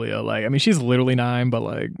lot with Julia. Like, I mean, she's literally 9, but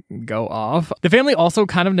like, go off. The family also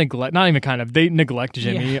kind of they neglect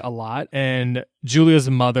Jimmy a lot. And Julia's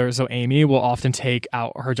mother, so Amy, will often take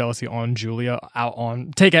out her jealousy on Jimmy.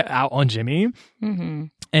 Mm-hmm.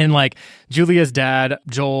 And like Julia's dad,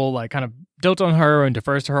 Joel, like kind of dotes on her and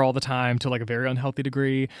defers to her all the time to like a very unhealthy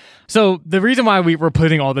degree. So the reason why we were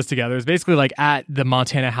putting all this together is basically like at the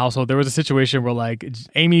Montana household, there was a situation where like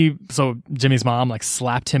Amy, so Jimmy's mom, like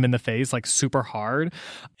slapped him in the face like super hard.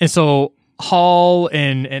 And so Hall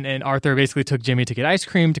and Arthur basically took Jimmy to get ice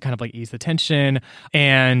cream to kind of like ease the tension.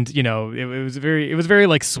 And, you know, it was very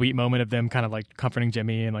like sweet moment of them kind of like comforting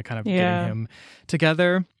Jimmy and like kind of getting him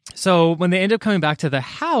together. So when they end up coming back to the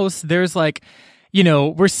house, there's like, you know,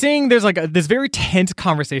 we're seeing there's like this very tense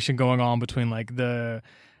conversation going on between like the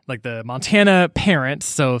Montana parents,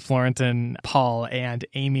 so Florence and Paul, and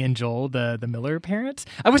Amy and Joel, the Miller parents.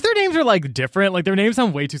 I wish their names were like different. Like their names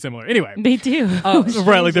sound way too similar. Anyway, they do.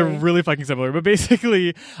 Right, like they're really fucking similar. But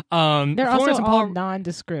basically, they're Florence also and Paul, all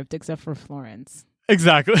nondescript except for Florence.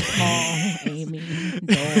 Exactly. Paul, Amy,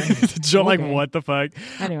 Joel. Joel, like what the fuck?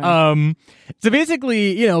 Anyway. So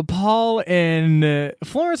basically, you know, Paul and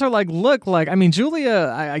Florence are like, look, like, I mean,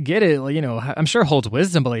 Julia, I get it, like, you know, I'm sure holds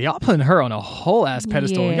wisdom, but like, y'all putting her on a whole ass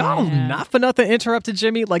pedestal. Yeah. Y'all not for nothing interrupted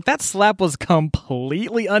Jimmy. Like that slap was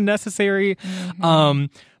completely unnecessary. Mm-hmm.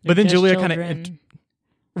 But then Julia kind children. of.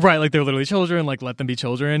 Right, like they're literally children, like let them be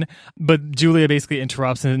children. But Julia basically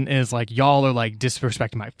interrupts and is like, y'all are like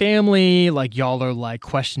disrespecting my family, like y'all are like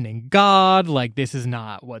questioning God, like this is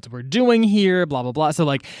not what we're doing here, blah, blah, blah. So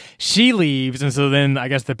like she leaves, and so then I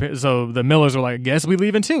guess the Millers are like, I guess we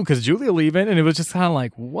leaving too, because Julia leaving, and it was just kind of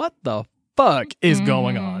like, what the fuck is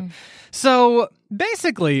going on? So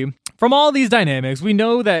basically, from all these dynamics, we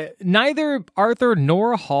know that neither Arthur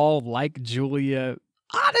nor Hall like Julia,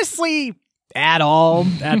 honestly, at all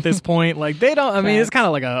at this point. Like they don't, I mean, it's kind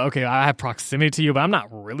of like okay, I have proximity to you, but I'm not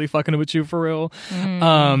really fucking with you for real.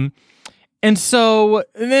 And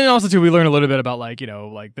then also too, we learn a little bit about like, you know,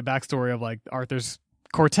 like the backstory of like Arthur's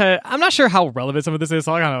quartet. I'm not sure how relevant some of this is,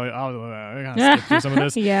 so I'll skip through some of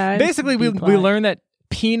this. Yeah. Basically, we learn that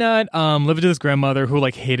Peanut lived with his grandmother who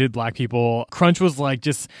like hated black people. Crunch was like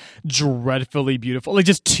just dreadfully beautiful, like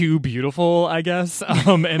just too beautiful, I guess.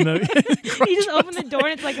 And he just opened the door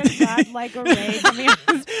and it's like a godlike array.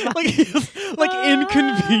 like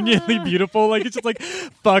inconveniently beautiful. Like it's just like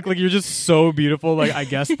fuck. Like you're just so beautiful. Like I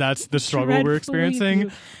guess that's the struggle we're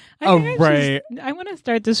experiencing. Right. I want to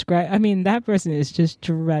start describing. I mean, that person is just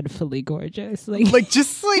dreadfully gorgeous. Like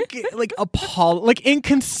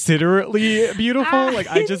inconsiderately beautiful. Like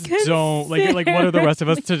I just don't like what are the rest of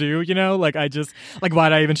us to do? You know, like I just like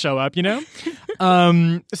why'd I even show up? You know.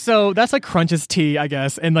 So that's like Crunch's tea, I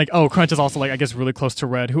guess, and like Crunch is also like I guess really close to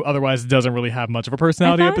Red, who otherwise doesn't really have much of a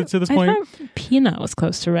personality up to this point. I thought Peanut was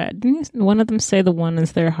close to Red. Didn't one of them say the one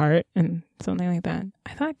is their heart and something like that?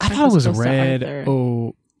 I thought it was Red.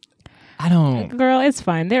 Oh. I don't. Girl, it's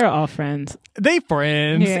fine. They're all friends. They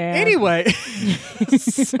friends. Yeah. Anyway.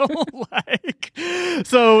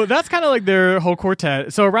 So that's kind of like their whole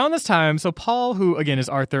quartet. So around this time, so Paul, who again is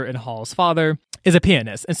Arthur and Hall's father, is a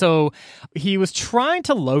pianist. And so he was trying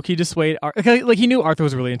to low-key dissuade, like he knew Arthur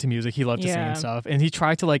was really into music. He loved to sing and stuff. And he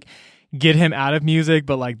tried to like get him out of music,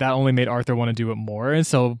 but like that only made Arthur want to do it more. And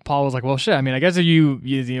so Paul was like, well, shit, I mean, I guess if you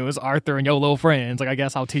know, it's Arthur and your little friends, like I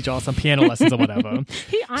guess I'll teach y'all some piano lessons or whatever.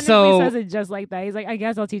 He honestly says it just like that. He's like, I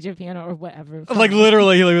guess I'll teach you piano or whatever. Like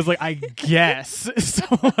literally, he was like, I guess. So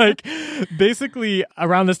like basically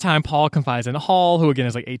around this time, Paul confides in Hall, who again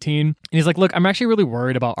is like 18. And he's like, look, I'm actually really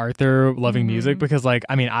worried about Arthur loving music because like,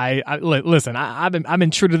 I mean, listen, I've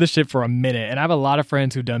been true to this shit for a minute, and I have a lot of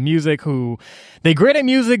friends who've done music who they great at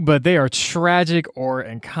music, but they are tragic or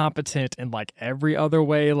incompetent in like every other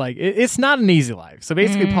way. Like it's not an easy life. So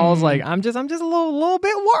basically, Paul's like, I'm just a little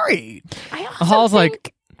bit worried. Hall's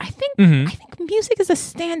like, I think music is a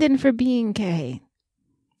stand-in for being gay.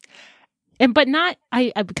 but not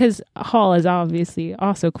because Hall is obviously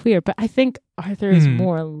also queer, but I think Arthur is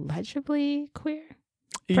more legibly queer.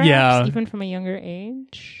 Perhaps, even from a younger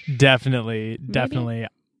age. Definitely.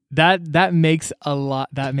 That makes a lot.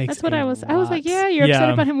 That's what I was like, yeah, you're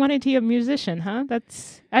upset about him wanting to be a musician, huh?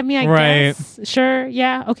 I guess, sure,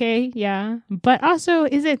 yeah, okay, yeah. But also,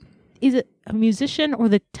 is it a musician or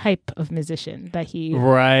the type of musician that he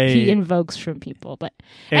invokes from people? But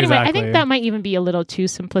anyway, I think that might even be a little too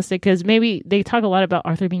simplistic, because maybe they talk a lot about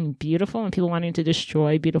Arthur being beautiful and people wanting to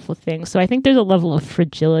destroy beautiful things. So I think there's a level of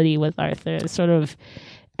fragility with Arthur, sort of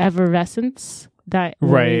effervescence that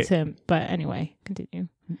worries him. But anyway, continue.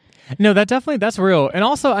 No, that's real. And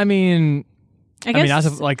also, I mean, not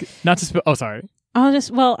to oh, sorry. I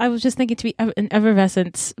was just thinking, to be an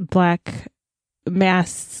effervescent black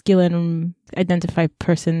masculine identified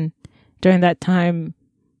person during that time,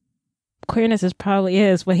 queerness is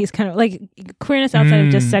what he's kind of like. Queerness outside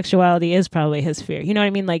of just sexuality is probably his fear. You know what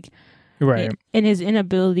I mean? Like, right. And his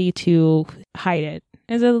inability to hide it.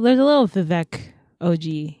 There's a little Vivek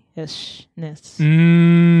OG-ishness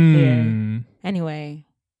here. Anyway,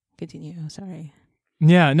 continue. Sorry.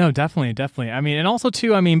 Yeah, no, definitely. I mean, and also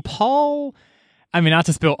too, Paul, not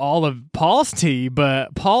to spill all of Paul's tea,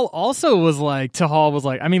 but Paul also was like, to Hall was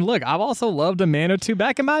like, look, I've also loved a man or two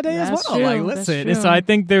back in my day as well. True. Like, listen. And so I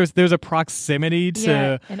think there's a proximity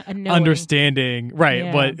to understanding,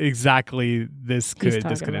 what exactly this could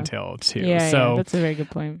entail too. Yeah, that's a very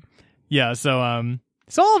good point. Yeah, so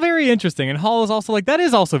it's all very interesting. And Hall is also like, that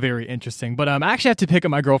is also very interesting. But I actually have to pick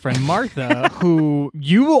up my girlfriend, Martha, who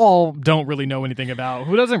you all don't really know anything about,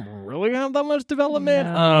 who doesn't really have that much development.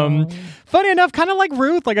 No. Funny enough, kind of like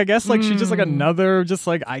Ruth, like I guess like she's just like another, just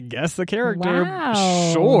like, I guess a character.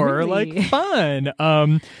 Wow, sure, really? like fun.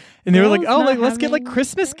 And they were like, oh, like let's get like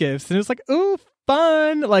Christmas gifts. And it was like, ooh,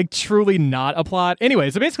 fun, like truly not a plot.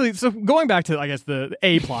 Anyway, so basically, going back to, I guess, the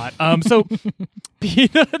A plot. So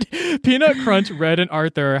Peanut, Crunch, Red, and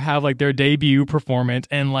Arthur have like their debut performance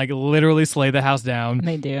and like literally slay the house down.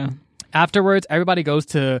 They do. Afterwards, everybody goes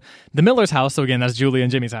to the Miller's house. So again, that's Julia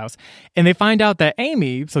and Jimmy's house. And they find out that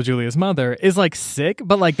Amy, so Julia's mother, is like sick,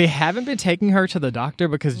 but like they haven't been taking her to the doctor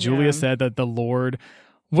because Julia said that the Lord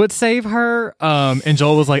would save her. And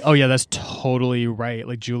Joel was like, oh yeah, that's totally right.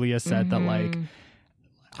 Like Julia said that like,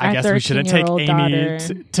 I guess we shouldn't take Amy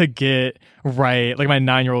to get right. Like my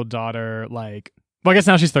 9-year-old daughter, like, well, I guess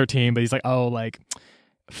now she's 13, but he's like, oh, like,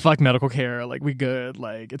 fuck medical care. Like we good.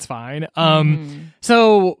 Like it's fine.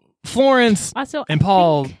 So Florence also, and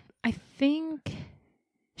Paul. I think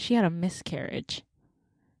she had a miscarriage.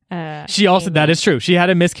 She also, that is true. She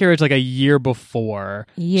had a miscarriage like a year before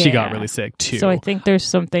she got really sick too. So I think there's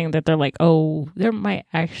something that they're like, oh, there might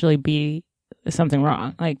actually be something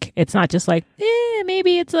wrong. Like it's not just like,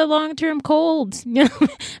 maybe it's a long-term cold. You know,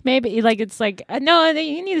 maybe like it's like no,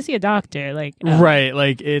 you need to see a doctor. Like right,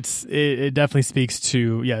 like it definitely speaks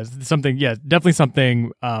to definitely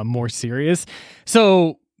something more serious.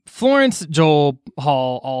 So Florence, Joel,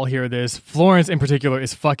 Hall all hear this. Florence in particular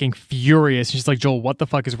is fucking furious. She's like, Joel, what the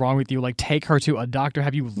fuck is wrong with you? Like, take her to a doctor.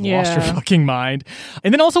 Have you lost your fucking mind?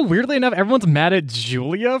 And then also, weirdly enough, everyone's mad at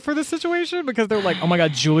Julia for this situation because they're like, oh my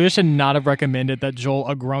God, Julia should not have recommended that Joel,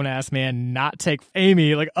 a grown-ass man, not take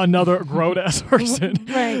Amy, like another grown-ass person,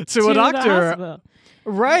 to a doctor.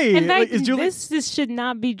 Right. In fact, like, this should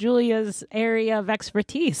not be Julia's area of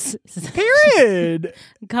expertise. Period.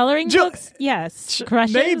 Coloring books, yes.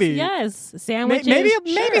 Crushes, maybe. Yes. Sandwiches,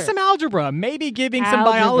 maybe some algebra. Maybe giving some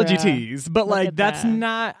biology teas. But like, that's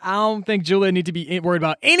not, I don't think Julia need to be worried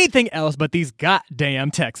about anything else but these goddamn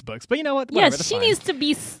textbooks. But you know what? Yes, she needs to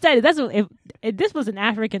be studied. That's what, if this was an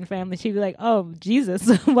African family, she'd be like, oh, Jesus.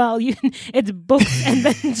 Well, it's books and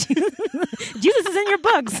then Jesus is in your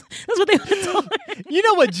books. That's what they would have told her. You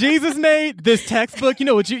know what Jesus made? This textbook. You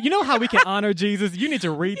know how we can honor Jesus? You need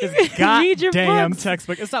to read this goddamn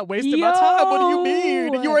textbook. It's not wasting my time. What do you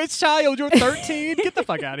mean? You're a child. You're 13. Get the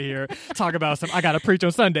fuck out of here. Talk about I gotta preach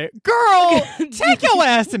on Sunday. Girl, take your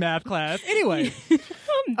ass to math class. Anyway.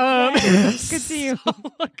 Continue.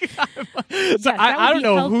 So I don't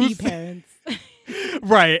know who's parents.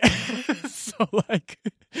 Right. So like,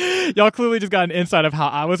 y'all clearly just got an insight of how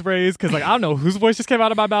I was raised, because like I don't know whose voice just came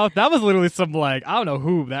out of my mouth. That was literally some like, I don't know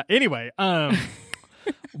who that. Anyway, what are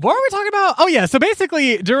we talking about? Oh yeah, so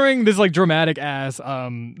basically during this like dramatic ass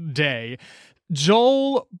day,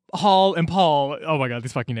 Joel, Hall, and Paul, oh my God,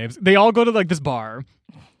 these fucking names, they all go to like this bar.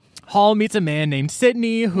 Hall meets a man named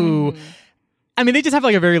Sydney who I mean, they just have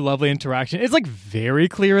like a very lovely interaction. It's like very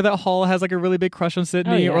clear that Hall has like a really big crush on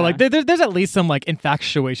Sydney, or like there's at least some like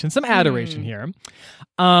infatuation, some adoration here.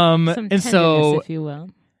 Some tenderness, if you will.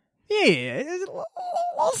 Yeah, there's a little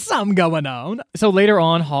something going on. So later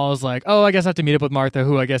on, Hall's like, oh, I guess I have to meet up with Martha,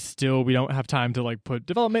 who I guess still we don't have time to like put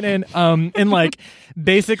development in. And like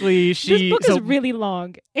basically this book is really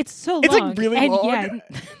long. It's so long. It's like really long.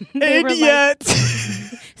 And yet.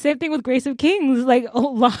 Same thing with Grace of Kings. Like a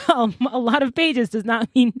lot of pages does not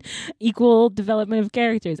mean equal development of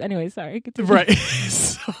characters. Anyway, sorry. Continue. Right.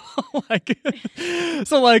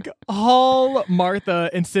 so like Hall, Martha,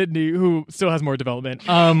 and Sydney, who still has more development,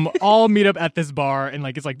 all meet up at this bar, and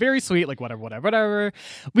like it's like very sweet, like whatever.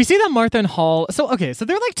 We see that Martha and Hall. So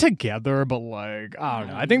they're like together, but like I don't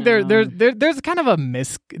know. I think there's kind of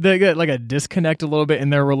a disconnect a little bit in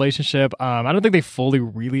their relationship. I don't think they fully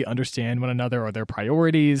really understand one another or their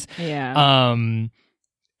priorities. Yeah.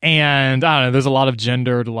 And I don't know, there's a lot of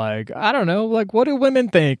gendered, like, I don't know, like, what do women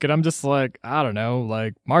think? And I'm just like, I don't know,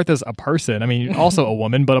 like, Martha's a person. I mean, also a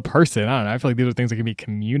woman, but a person. I don't know. I feel like these are things that can be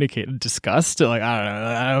communicated, discussed. Like, I don't know.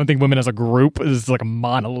 I don't think women as a group is like a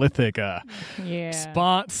monolithic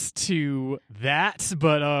response to that.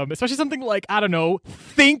 But especially something like, I don't know,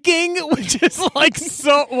 thinking, which is like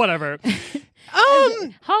so, whatever.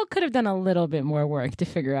 Hall could have done a little bit more work to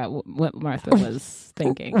figure out what Martha was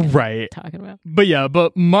thinking. Right. Talking about.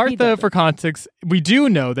 But Martha, for context, we do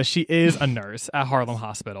know that she is a nurse at Harlem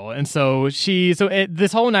Hospital. And so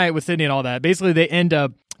this whole night with Sydney and all that, basically they end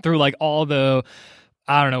up through like all the,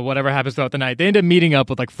 I don't know, whatever happens throughout the night. They end up meeting up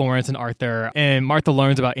with like Florence and Arthur, and Martha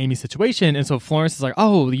learns about Amy's situation. And so Florence is like,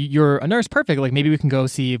 oh, you're a nurse. Perfect. Like maybe we can go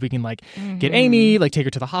see if we can like get Amy, like take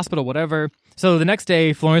her to the hospital, whatever. So the next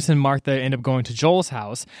day, Florence and Martha end up going to Joel's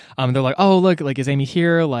house. They're like, oh, look, like, is Amy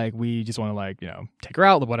here? Like, we just want to like, take her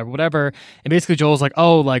out, whatever. And basically Joel's like,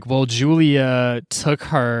 oh, like, well, Julia took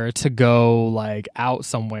her to go like out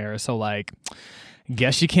somewhere. So like,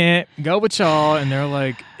 guess you can't go with y'all. And they're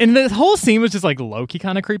like, and the whole scene was just like low-key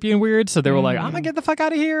kind of creepy and weird. So they were like, I'm gonna get the fuck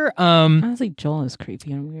out of here. Honestly, Joel is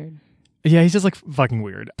creepy and weird. Yeah, he's just like fucking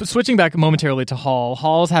weird. But switching back momentarily to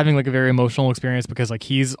Hall's having like a very emotional experience because like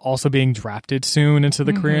he's also being drafted soon into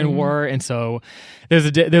the Korean War. And so there's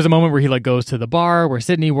a moment where he like goes to the bar where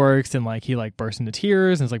Sydney works, and like he like bursts into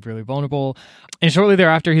tears and is like really vulnerable. And shortly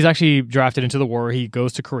thereafter, he's actually drafted into the war. He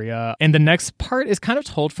goes to Korea. And the next part is kind of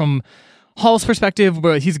told from Hall's perspective,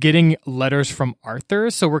 but he's getting letters from Arthur.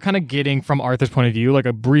 So we're kind of getting from Arthur's point of view, like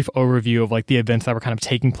a brief overview of like the events that were kind of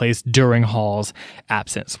taking place during Hall's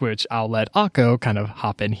absence, which I'll let Akko kind of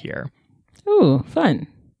hop in here. Ooh, fun.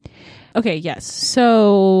 Okay, yes.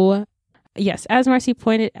 So, yes, as Marcy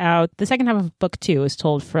pointed out, the second half of book 2 is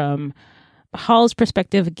told from Hall's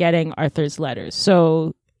perspective getting Arthur's letters.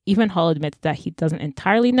 So even Hall admits that he doesn't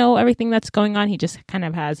entirely know everything that's going on. He just kind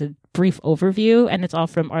of has a brief overview, and it's all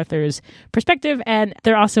from Arthur's perspective. And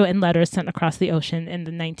they're also in letters sent across the ocean in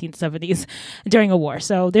the 1970s during a war.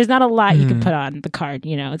 So there's not a lot you can put on the card.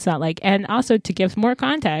 It's not like, and also to give more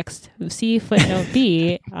context, see footnote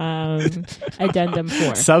B, addendum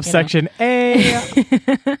 4. Subsection A,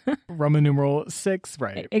 Roman numeral 6,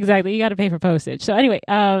 right. Exactly. You got to pay for postage. So anyway,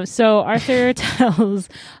 so Arthur tells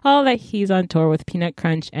Hall that he's on tour with Peanut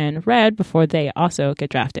Crunch and Red before they also get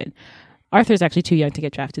drafted. Arthur's actually too young to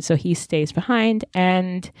get drafted, so he stays behind.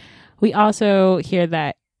 And we also hear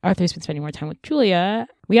that Arthur's been spending more time with Julia.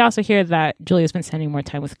 We also hear that Julia's been spending more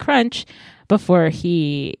time with Crunch before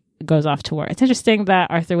he goes off to war. It's interesting that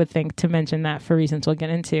Arthur would think to mention that for reasons we'll get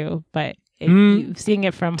into, but seeing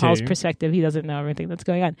it from Hall's perspective, he doesn't know everything that's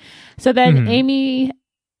going on. So then Amy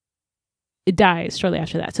dies shortly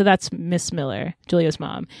after that. So that's Miss Miller, Julia's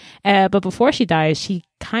mom. But before she dies, she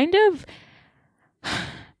kind of...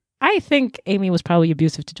 I think Amy was probably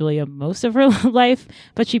abusive to Julia most of her life,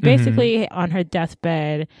 but she basically, on her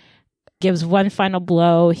deathbed, gives one final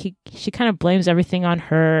blow. She kind of blames everything on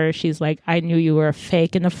her. She's like, I knew you were a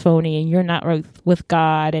fake and a phony, and you're not with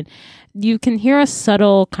God. And you can hear a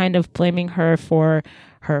subtle kind of blaming her for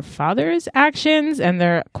her father's actions and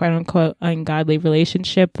their quote-unquote ungodly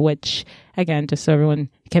relationship, which, again, just so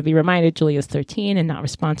everyone can be reminded, Julia's 13 and not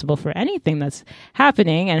responsible for anything that's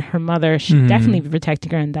happening, and her mother should definitely be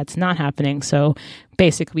protecting her, and that's not happening. So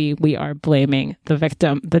basically, we are blaming the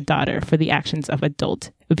victim, the daughter, for the actions of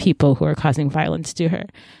adult people who are causing violence to her.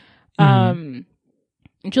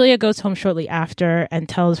 Julia goes home shortly after and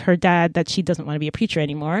tells her dad that she doesn't want to be a preacher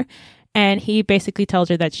anymore. And he basically tells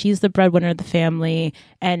her that she's the breadwinner of the family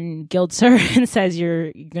and guilts her and says,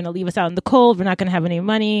 you're going to leave us out in the cold. We're not going to have any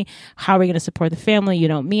money. How are we going to support the family? You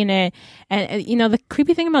don't mean it. And the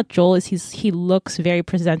creepy thing about Joel is he looks very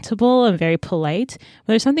presentable and very polite, but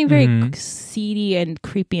there's something very seedy and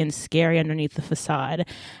creepy and scary underneath the facade.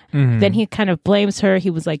 Then he kind of blames her. He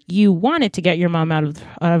was like, you wanted to get your mom out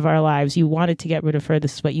of our lives. You wanted to get rid of her.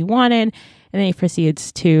 This is what you wanted. and then he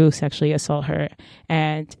proceeds to sexually assault her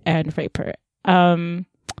and rape her.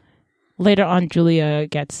 Later on, Julia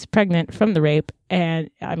gets pregnant from the rape, and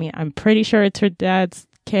I mean, I'm pretty sure it's her dad's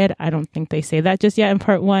kid. I don't think they say that just yet in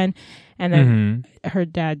part 1. And then her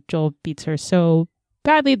dad, Joel, beats her so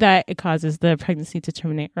badly that it causes the pregnancy to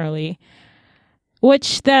terminate early,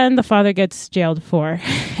 which then the father gets jailed for,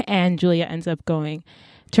 and Julia ends up going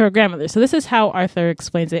to her grandmother. So this is how Arthur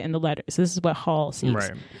explains it in the letters. This is what Hall sees.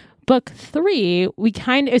 Right. Book 3, it's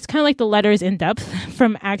kind of like the letters in depth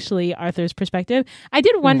from actually Arthur's perspective. I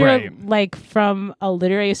did wonder, like, from a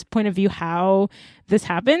literary point of view, how this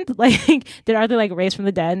happened. Like, did Arthur like raise from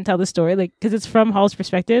the dead and tell the story? Like, because it's from Hall's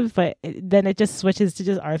perspective, but then it just switches to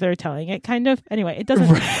just Arthur telling it, kind of. Anyway, it doesn't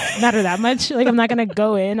matter that much. Like, I'm not gonna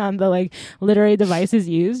go in on the like literary devices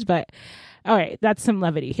used, but. All right, that's some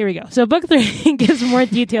levity. Here we go. So book 3 gives more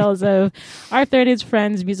details of Arthur and his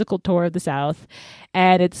friends' musical tour of the South.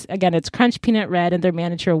 And it's Crunch, Peanut, Red, and their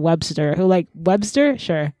manager, Webster, who, like, Webster?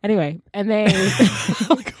 Sure. Anyway, and they...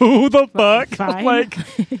 Who the fuck? Fine. Like...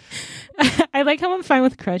 I like how I'm fine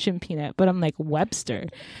with Crunch and Peanut, but I'm like, Webster.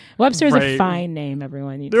 Webster is a fine name,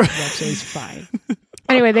 everyone. Webster is fine.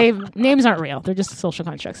 Anyway, names aren't real. They're just social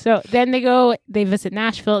constructs. So then they visit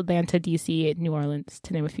Nashville, Atlanta, DC, New Orleans,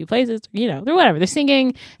 to name a few places. You know, they're whatever. They're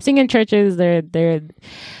singing churches. They're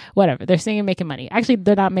whatever. They're singing, making money. Actually,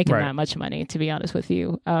 they're not making that much money, to be honest with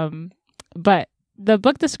you. But the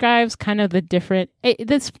book describes kind of the different...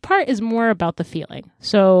 this part is more about the feeling.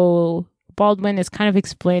 So Baldwin is kind of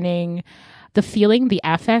explaining the feeling, the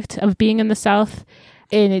affect of being in the South.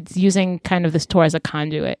 And it's using kind of this tour as a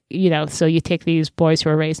conduit, you know. So you take these boys who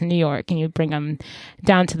are raised in New York and you bring them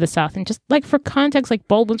down to the South. And just like for context, like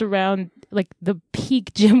Baldwin's around like the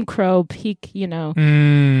peak Jim Crow, peak, you know,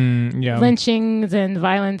 lynchings and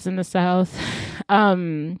violence in the South.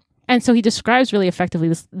 And so he describes really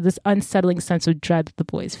effectively this unsettling sense of dread that the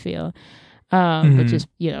boys feel, which is,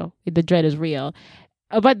 you know, the dread is real.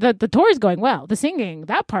 But the tour is going well. The singing,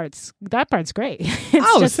 that part's great.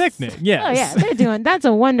 It's sickening. Yes. Oh yeah, that's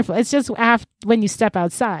a wonderful. It's just when you step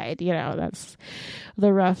outside, you know, that's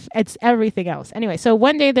the rough. It's everything else. Anyway, so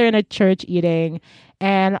one day they're in a church eating,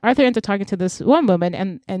 and Arthur ends up talking to this one woman,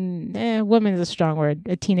 and woman is a strong word,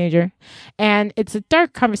 a teenager, and it's a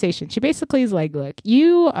dark conversation. She basically is like, look,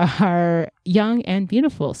 you are young and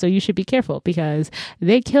beautiful, so you should be careful because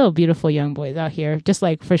they kill beautiful young boys out here just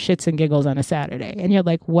like for shits and giggles on a Saturday. And you're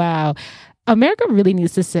like, wow, America really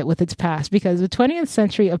needs to sit with its past, because the 20th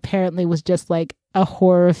century apparently was just like a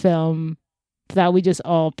horror film that we just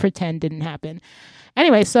all pretend didn't happen.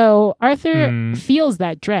 Anyway, so Arthur feels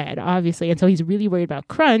that dread, obviously, and so he's really worried about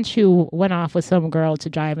Crunch, who went off with some girl to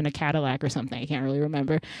drive in a Cadillac or something. I can't really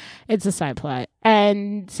remember. It's a side plot.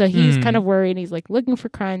 And so he's kind of worried. He's like looking for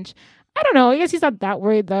Crunch. I don't know. I guess he's not that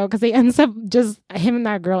worried, though, because they ends up just, him and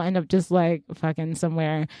that girl end up just like fucking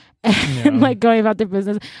somewhere and like going about their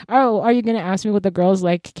business. Oh, are you going to ask me what the girl's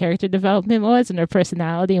like character development was and her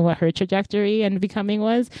personality and what her trajectory and becoming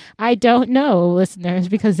was? I don't know, listeners,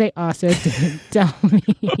 because they also didn't tell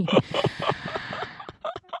me.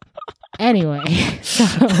 Anyway, so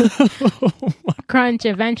Crunch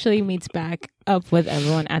eventually meets back up with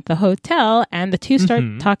everyone at the hotel, and the two start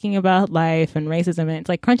talking about life and racism. And it's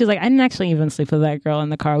like, Crunch is like, I didn't actually even sleep with that girl in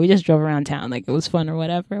the car. We just drove around town. Like, it was fun or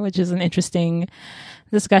whatever, which is an interesting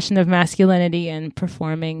discussion of masculinity and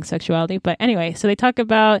performing sexuality. But anyway, so they talk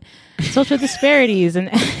about social disparities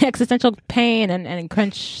and existential pain. And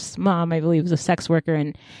Crunch's mom, I believe, was a sex worker,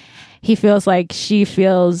 and he feels like she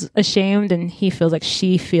feels ashamed, and he feels like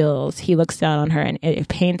he looks down on her, and it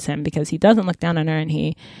pains him because he doesn't look down on her, and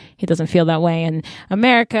he doesn't feel that way. And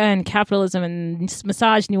America and capitalism and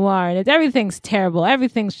misogynoir, and everything's terrible.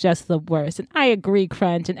 Everything's just the worst. And I agree,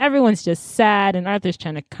 Crunch, and everyone's just sad, and Arthur's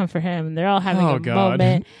trying to comfort him, and they're all having a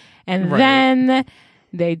moment. And then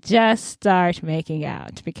they just start making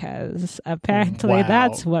out, because apparently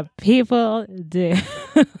that's what people do.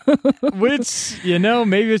 Which, you know,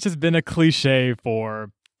 maybe it's just been a cliche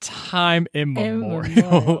for time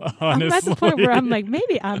immemorial. Honestly, I'm at the point where I'm like,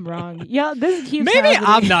 maybe I'm wrong. Yeah, this keeps maybe happening.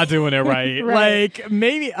 I'm not doing it right. Right. Like,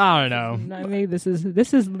 maybe, I don't know. No, maybe this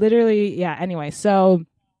is literally, yeah. Anyway, so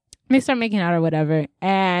they start making out or whatever,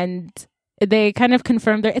 and they kind of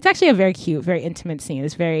confirm it's actually a very cute, very intimate scene.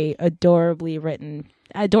 It's very adorably written.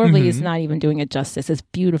 Adorably is not even doing it justice. It's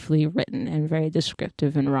beautifully written and very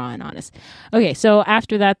descriptive and raw and honest. Okay, so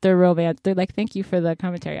after that, their romance, they're like, thank you for the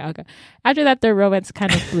commentary, Alka. After that, their romance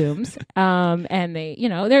kind of blooms. And they, you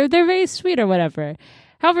know, they're very sweet or whatever.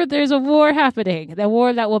 However, there's a war happening, the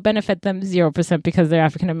war that will benefit them 0% because they're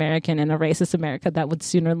African American in a racist America that would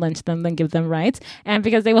sooner lynch them than give them rights, and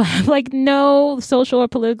because they will have like no social or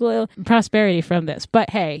political prosperity from this.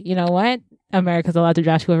 But hey, you know what? America's allowed to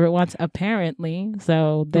draft whoever it wants, apparently,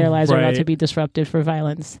 so their lives are allowed to be disrupted for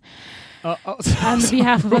violence. On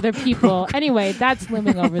behalf of other people. Anyway, that's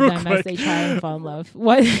looming over them as they try and fall in love.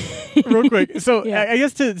 What? Real quick. So I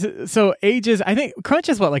guess so ages, I think Crunch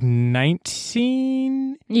is what, like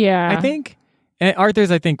 19? Yeah. I think. And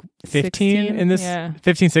Arthur's, I think, 15 16, in this. yeah.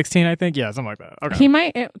 15, 16, I think. Yeah, something like that. Okay. He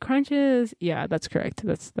might, Crunch is, yeah, that's correct.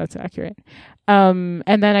 That's accurate. And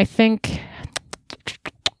then I think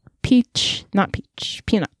Peanuts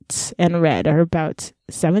and Red are about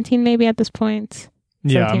 17 maybe at this point.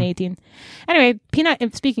 17, 18. Anyway,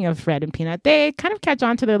 Peanut, speaking of Fred and Peanut, they kind of catch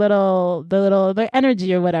on to their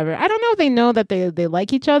energy or whatever. I don't know if they know that they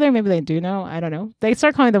like each other. Maybe they do know. I don't know. They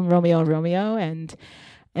start calling them Romeo and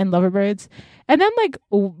Loverbirds. And then like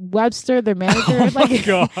Webster, their manager, oh my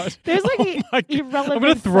God. There's like irrelevant. I'm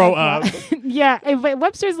going to throw up. Yeah. But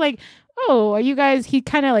Webster's like, oh, are you guys, he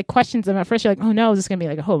kind of like questions them at first. You're like, oh no, is this going to be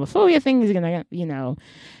like a homophobia thing? He's going to, you know.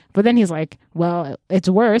 But then he's like, well, it's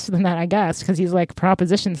worse than that, I guess, because he's like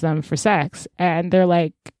propositions them for sex. And they're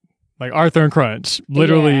like Arthur and Crunch.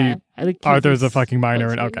 Literally, yeah, like Arthur's a fucking minor.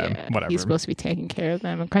 And okay, yeah, whatever. He's supposed to be taking care of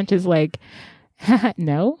them. And Crunch is like,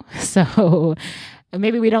 no. So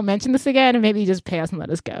maybe we don't mention this again, and maybe you just pay us and let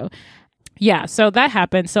us go. Yeah, so that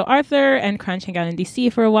happened. So Arthur and Crunch hang out in D.C.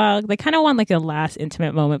 for a while. They kind of want like a last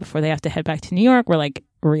intimate moment before they have to head back to New York, where like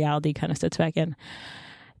reality kind of sets back in.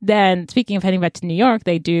 Then, speaking of heading back to New York,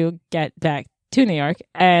 they do get back to New York.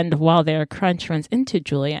 And while there, Crunch runs into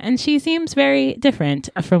Julia. And she seems very different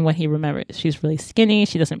from what he remembers. She's really skinny.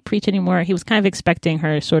 She doesn't preach anymore. He was kind of expecting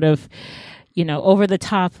her sort of, you know, over the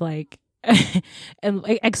top, like, and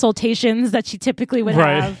like, exaltations that she typically would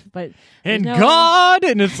have. But and God!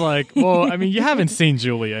 And it's like, well, I mean, you haven't seen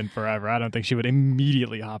Julia in forever. I don't think she would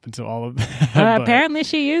immediately hop into all of that. Apparently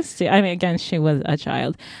she used to. I mean, again, she was a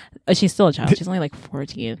child. She's still a child. She's only like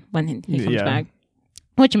 14 when he comes back,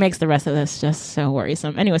 which makes the rest of this just so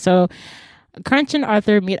worrisome. Anyway, so Crunch and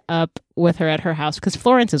Arthur meet up with her at her house because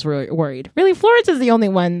Florence is worried. Really, Florence is the only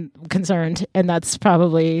one concerned, and that's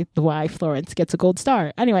probably why Florence gets a gold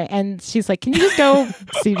star. Anyway, and she's like, can you just go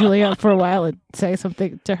see Julia for a while and say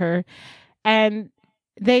something to her? And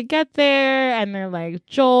they get there, and they're like,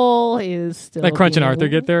 Joel is still... Like Crunch and Arthur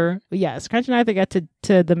get there? Yes, Crunch and Arthur get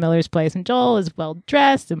to the Miller's place, and Joel is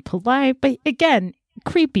well-dressed and polite, but again,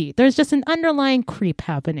 creepy. There's just an underlying creep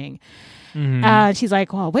happening. Mm-hmm. She's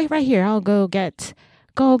like, well, wait right here. I'll go get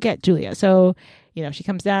Julia. So, you know, she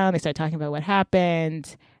comes down. They start talking about what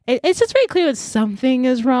happened. It's just very clear that something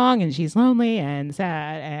is wrong, and she's lonely and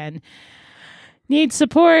sad and needs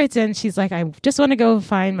support. And she's like, I just want to go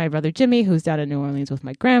find my brother Jimmy, who's down in New Orleans with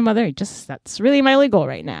my grandmother. That's really my only goal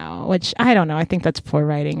right now, which I don't know. I think that's poor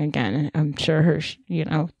writing again. I'm sure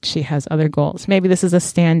she has other goals. Maybe this is a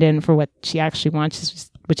stand-in for what she actually wants,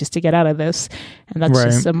 which is to get out of this. And that's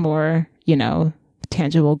just a more,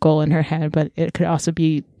 tangible goal in her head. But it could also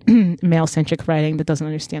be male-centric writing that doesn't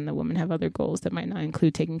understand that women have other goals that might not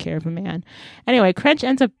include taking care of a man. Anyway, Crunch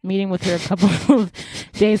ends up meeting with her a couple of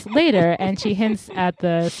days later, and she hints at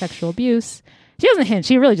the sexual abuse. She doesn't hint.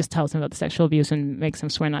 She really just tells him about the sexual abuse and makes him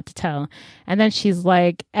swear not to tell. And then she's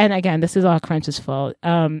like, and again, this is all Crunch's fault.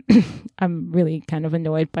 I'm really kind of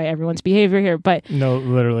annoyed by everyone's behavior here, but... No,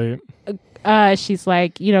 literally. She's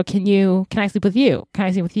like, can I sleep with you? Can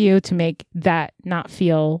I sleep with you to make that not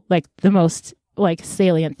feel like the most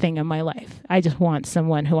salient thing in my life? I just want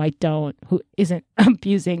someone who isn't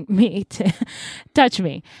abusing me to touch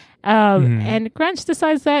me. And Crunch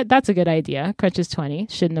decides that that's a good idea. Crunch is 20.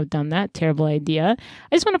 Shouldn't have done that. Terrible idea.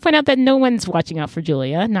 I just want to point out that no one's watching out for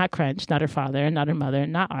Julia. Not Crunch, not her father, not her mother,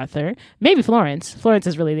 not Arthur. Maybe Florence. Florence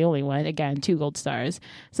is really the only one. Again, 2 gold stars.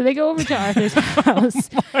 So they go over to Arthur's house.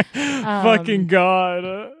 Fucking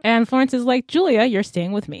God. And Florence is like, Julia, you're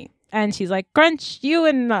staying with me. And she's like, Crunch, you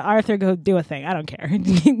and Arthur go do a thing. I don't care.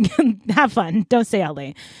 Have fun. Don't stay out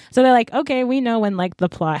late. So they're like, okay, we know when the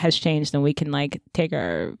plot has changed and we can take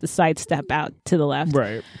our sidestep out to the left.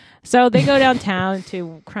 Right. So they go downtown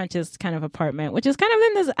to Crunch's kind of apartment, which is kind of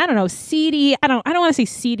in this, I don't know, seedy. I don't want to say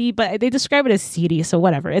seedy, but they describe it as seedy. So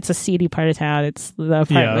whatever. It's a seedy part of town. It's the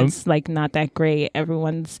apartment's not that great.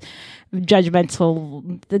 Everyone's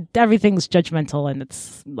judgmental. Everything's judgmental, and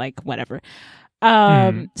it's whatever.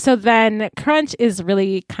 So then Crunch is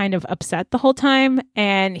really kind of upset the whole time,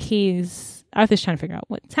 and Arthur's trying to figure out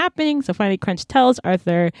what's happening. So finally Crunch tells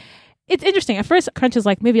Arthur, it's interesting. At first, Crunch is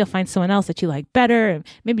like, maybe you'll find someone else that you like better, and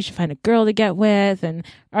maybe you should find a girl to get with. And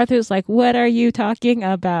Arthur's like, what are you talking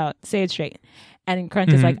about? Say it straight. And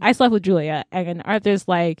Crunch is like, I slept with Julia. And Arthur's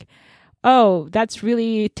like, oh, that's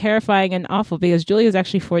really terrifying and awful because Julia is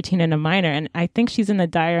actually 14 and a minor. And I think she's in a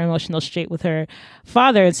dire emotional state with her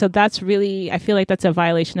father. And so that's really, I feel like that's a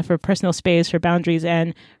violation of her personal space, her boundaries,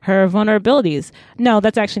 and her vulnerabilities. No,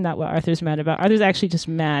 that's actually not what Arthur's mad about. Arthur's actually just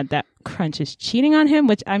mad that Crunch is cheating on him,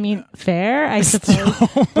 which I mean, fair, I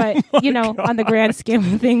suppose. But, you know, on the grand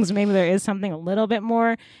scheme of things, maybe there is something a little bit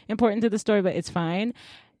more important to the story, but it's fine.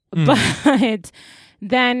 But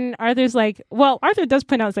then Arthur's like, well, Arthur does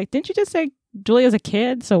point out, it's like, didn't you just say Julia's a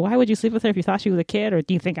kid? So why would you sleep with her if you thought she was a kid? Or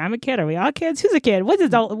do you think I'm a kid? Are we all kids? Who's a kid? What's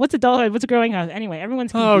adulthood? What's growing up? Anyway,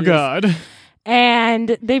 everyone's confused. Oh, God.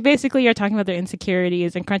 And they basically are talking about their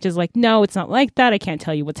insecurities. And Crunch is like, no, it's not like that. I can't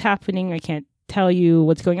tell you what's happening. I can't tell you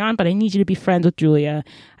what's going on. But I need you to be friends with Julia.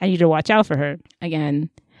 I need you to watch out for her. Again,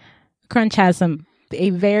 Crunch has a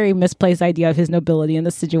very misplaced idea of his nobility in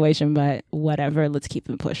this situation. But whatever, let's keep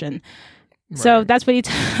him pushing. Right. So that's what he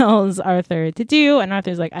tells Arthur to do. And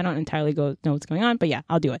Arthur's like, I don't entirely know what's going on, but yeah,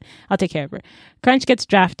 I'll do it. I'll take care of her. Crunch gets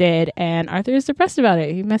drafted and Arthur is depressed about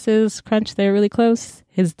it. He misses Crunch. They're really close.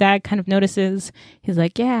 His dad kind of notices. He's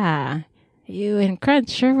like, yeah, you and Crunch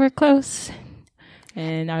sure were close.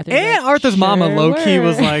 And Arthur's mama sure low key were.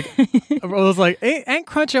 was like, ain't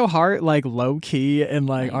Crunch your heart like low key? And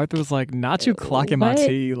like Arthur was like, not you clocking my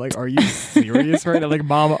tea. Like, are you serious right now? Like,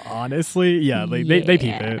 mama, honestly, yeah, like they peep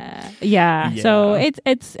it. Yeah. So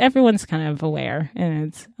it's everyone's kind of aware, and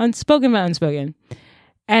it's unspoken but unspoken.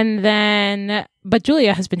 And then, but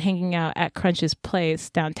Julia has been hanging out at Crunch's place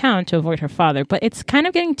downtown to avoid her father. But it's kind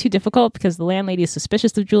of getting too difficult because the landlady is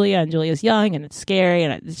suspicious of Julia, and Julia's young, and it's scary,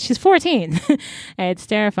 and she's 14. And it's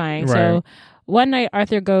terrifying. Right. So one night,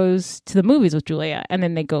 Arthur goes to the movies with Julia, and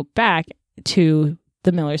then they go back to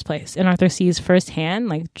the Miller's place. And Arthur sees firsthand,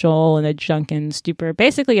 like, Joel in a drunken stupor,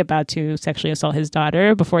 basically about to sexually assault his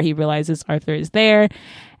daughter before he realizes Arthur is there.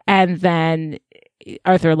 And then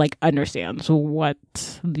Arthur like understands what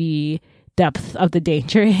the depth of the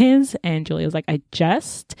danger is, and Julia's like, I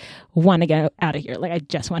just want to get out of here. Like, I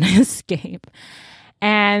just want to escape.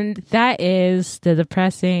 And that is the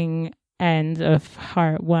depressing end of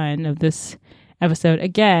part 1 of this episode.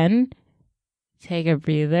 Again, take a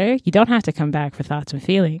breather. You don't have to come back for thoughts and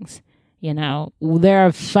feelings. You know, there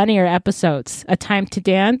are funnier episodes. A Time to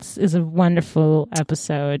Dance is a wonderful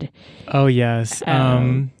episode. Oh, yes.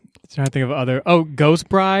 Trying to think of other. Oh, Ghost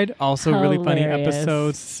Bride, also hilarious. Really funny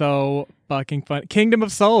episodes. So fucking fun. Kingdom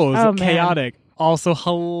of Souls, chaotic, also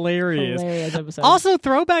hilarious. Episode. Also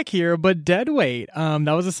throwback here, but Deadweight.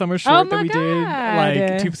 That was a summer short that we did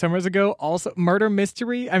like 2 summers ago. Also Murder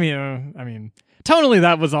Mystery. I mean, tonally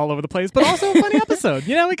that was all over the place, but also a funny episode.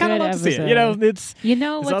 You know, we kind of love to see it. You know, it's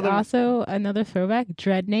what's also another throwback.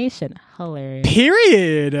 Dread Nation, hilarious.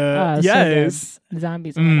 Period. Yes, so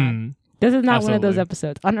zombies. And that. This is not one of those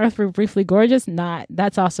episodes. Unearthed We're Briefly Gorgeous,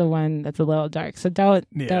 that's also one that's a little dark. So don't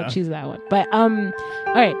choose that one. But all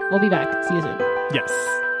right, we'll be back. See you soon. Yes.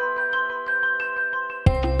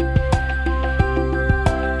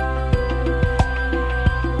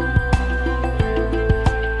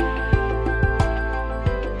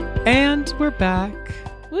 And we're back.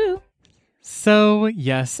 Woo. So,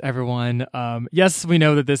 yes, everyone. Yes, we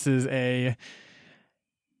know that this is a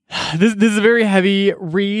This is a very heavy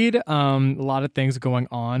read. A lot of things going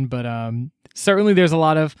on, but certainly there's a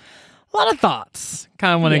lot of thoughts.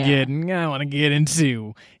 I want to get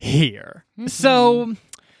into here. Mm-hmm. So,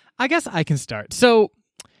 I guess I can start. So,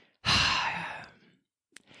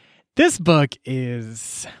 this book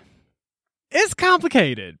is it's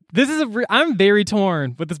complicated. I'm very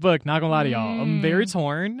torn with this book. Not gonna lie to y'all, I'm very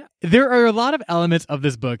torn. There are a lot of elements of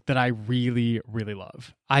this book that I really, really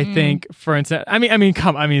love. I think, for instance,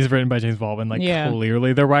 it's written by James Baldwin.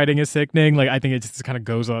 Clearly the writing is sickening. Like, I think it just kind of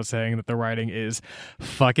goes without saying that the writing is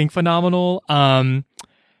fucking phenomenal.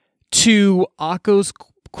 To Akko's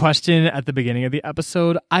question at the beginning of the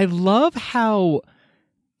episode, I love how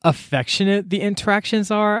affectionate the interactions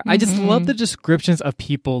are. Mm-hmm. I just love the descriptions of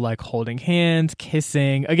people like holding hands,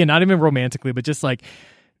 kissing, again, not even romantically, but just like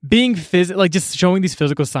being just showing these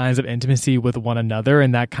physical signs of intimacy with one another,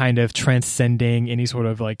 and that kind of transcending any sort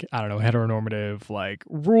of like, I don't know, heteronormative like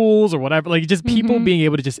rules or whatever, like just people being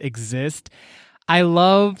able to just exist. I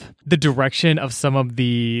love the direction of some of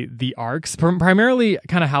the arcs, primarily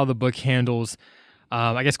kind of how the book handles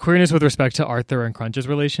I guess queerness with respect to Arthur and Crunch's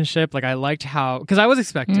relationship. Like, I liked how, because I was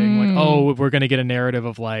expecting we're going to get a narrative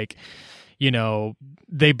of like,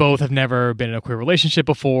 they both have never been in a queer relationship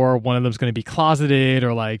before. One of them's going to be closeted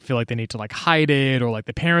or like feel like they need to like hide it, or like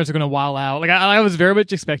the parents are going to wild out. Like I was very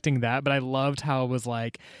much expecting that, but I loved how it was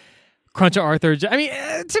like Crunch and Arthur. I mean,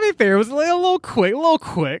 to be fair, it was like a little quick, a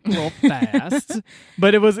little fast.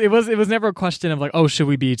 But it was never a question of like, oh, should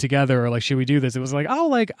we be together, or like, should we do this? It was like, oh,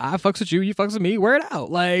 like I fucks with you, you fucks with me, wear it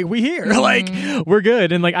out. Like we here, like we're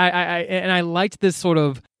good. And like I liked this sort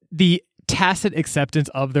of the tacit acceptance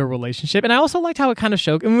of their relationship. And I also liked how it kind of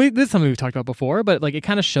showed, and this is something we've talked about before, but like it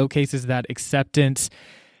kind of showcases that acceptance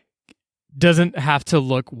doesn't have to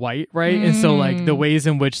look white, right? And so like the ways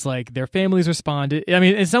in which like their families responded, I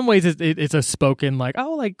mean, in some ways it's a spoken like,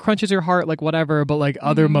 oh, like crunches your heart, like whatever, but like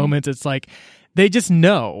other moments it's like they just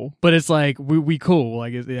know, but it's like we cool,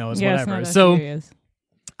 like it's whatever. It's so serious.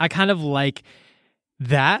 I kind of like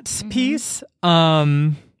that piece.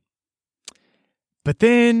 But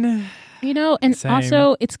then and same.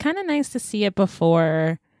 also it's kind of nice to see it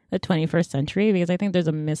before the 21st century, because I think there's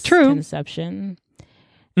a misconception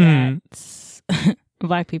that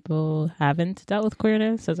Black people haven't dealt with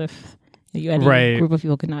queerness, as if any group of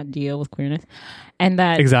people could not deal with queerness, and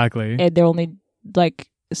that they're only like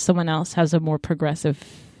someone else has a more progressive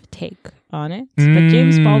take on it. But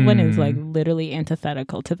James Baldwin is like literally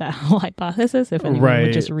antithetical to that whole hypothesis. If anyone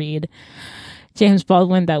would just read James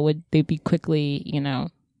Baldwin, they'd be quickly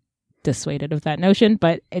dissuaded of that notion,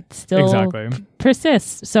 but it still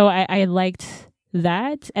persists. So I liked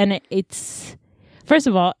that, and it's first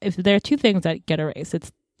of all, if there are two things that get erased,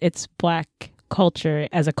 it's Black culture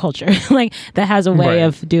as a culture, like that has a way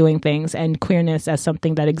of doing things, and queerness as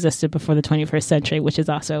something that existed before the 21st century, which is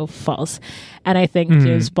also false. And I think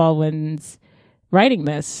James Baldwin's writing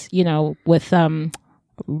this, with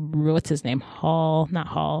what's his name? Hall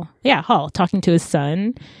talking to his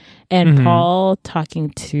son, and Paul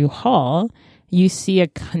talking to Hall, you see a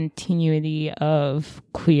continuity of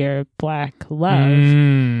queer Black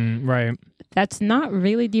love. Right. That's not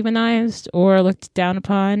really demonized or looked down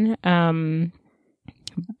upon.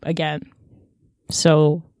 Again,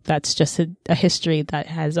 so that's just a history that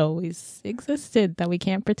has always existed that we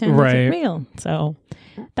can't pretend isn't real. So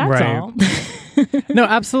that's all. No,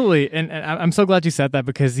 absolutely. And I'm so glad you said that,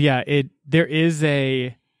 because there is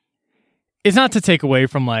it's not to take away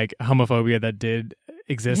from like homophobia that did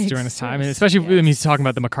exist during this time, and especially when he's talking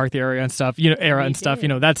about the McCarthy era and stuff,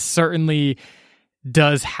 that certainly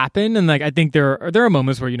does happen. And like I think there are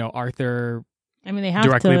moments where Arthur, I mean, they have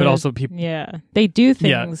directly, but also people, they do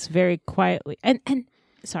things very quietly. And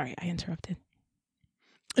sorry, I interrupted.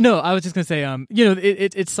 No, I was just gonna say,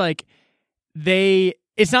 it's like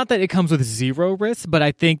it's not that it comes with zero risk, but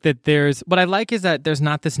I think that what I like is that there's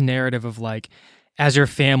not this narrative of like, as your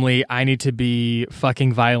family, I need to be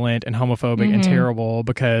fucking violent and homophobic and terrible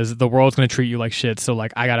because the world's going to treat you like shit. So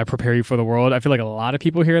like, I got to prepare you for the world. I feel like a lot of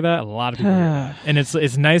people hear that. And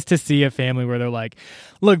it's nice to see a family where they're like,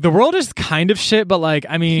 look, the world is kind of shit, but like,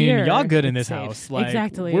 I mean, y'all good in this house. Like,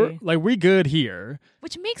 exactly. we good here.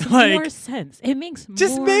 Which makes more sense. It makes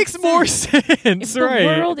more sense. If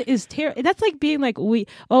the world is terrible. That's like being like,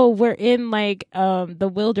 we're in like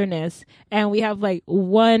the wilderness, and we have like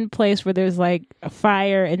one place where there's like a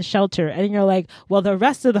fire and shelter, and you're like, well, the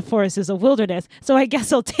rest of the forest is a wilderness, so I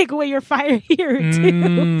guess I'll take away your fire here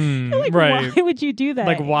too. Like, why would you do that?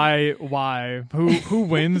 Like, why? Who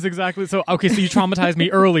wins exactly? So okay, so you traumatized me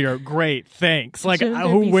earlier. Great, thanks. Like,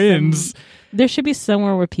 who wins? There should be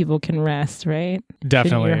somewhere where people can rest, right?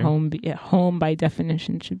 Definitely. Your home by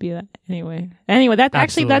definition should be that. Anyway, that's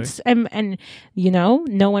actually, that's, and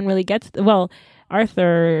no one really gets, well,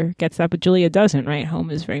 Arthur gets that, but Julia doesn't, right?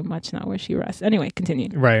 Home is very much not where she rests. Anyway, continue.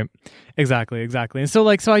 Right. Exactly. And so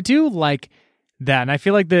I do like that. And I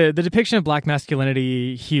feel like the depiction of Black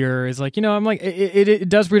masculinity here is like, I'm like, it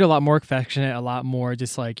does read a lot more affectionate, a lot more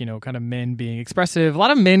just like, kind of men being expressive, a lot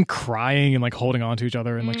of men crying and like holding on to each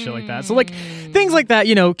other and like shit like that. So like things like that,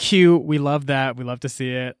 cute. We love that. We love to see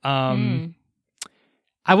it. I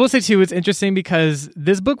will say too, it's interesting because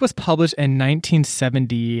this book was published in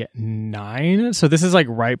 1979. So this is like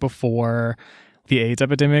right before the AIDS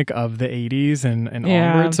epidemic of the 80s and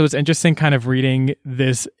onward. So it's interesting kind of reading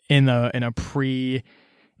this in a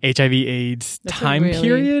pre-HIV AIDS time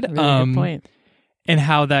period. Really good point. And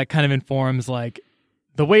how that kind of informs like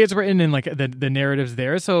the way it's written and like the narratives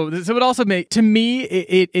there. So it also to me,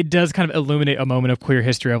 it does kind of illuminate a moment of queer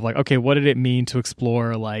history of like, okay, what did it mean to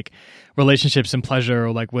explore like relationships and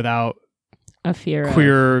pleasure like without a fear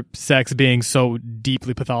queer sex being so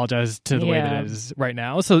deeply pathologized to the way that it is right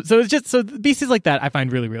now. So it's just, so pieces like that I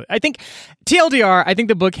find really, really, I think TLDR, I think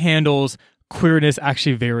the book handles queerness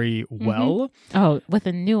actually very well. Oh, with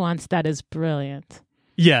a nuance that is brilliant.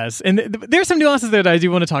 Yes, and there's some nuances there that I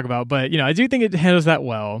do want to talk about, but I do think it handles that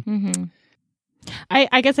well. Mm-hmm.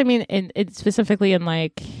 I guess I mean it specifically in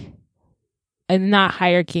like, and not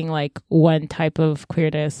hierarchying like one type of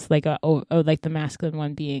queerness, like like the masculine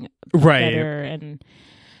one being better, and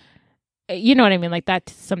you know what I mean. Like that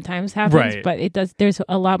sometimes happens, but it does. There's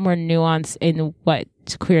a lot more nuance in what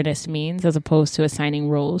queerness means as opposed to assigning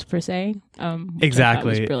roles per se.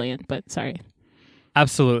 Exactly, was brilliant. But sorry.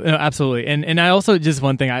 Absolutely. No, absolutely. And I also, just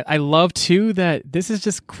one thing, I love too that this is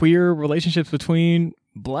just queer relationships between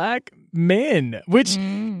Black men, which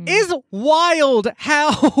is wild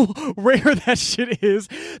how rare that shit is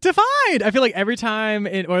to find. I feel like every time,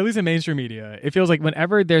 or at least in mainstream media, it feels like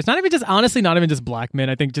whenever there's not even just Black men,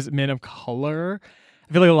 I think just men of color.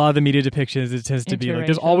 I feel like a lot of the media depictions, it tends to be like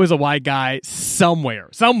there's always a white guy somewhere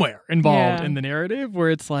involved in the narrative,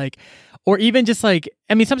 where it's like, or even just like,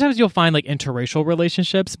 I mean, sometimes you'll find like interracial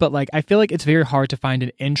relationships, but like I feel like it's very hard to find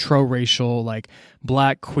an intraracial like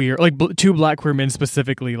Black queer, like two Black queer men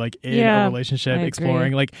specifically, like in a relationship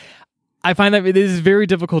exploring. Like I find that it is very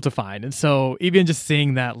difficult to find, and so even just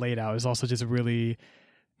seeing that laid out is also just really,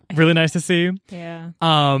 really nice to see. Yeah.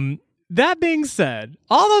 That being said,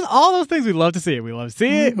 all those things we love to see it. We love to see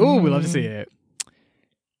it. Ooh, we love to see it.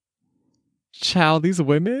 Child, these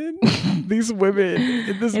women in this book.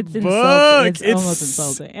 It's almost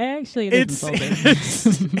insulting. Actually, it's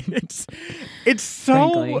insulting. It's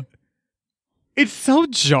so Frankly. It's so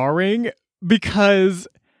jarring because.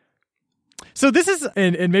 So this is,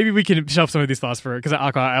 and maybe we can shelf some of these thoughts because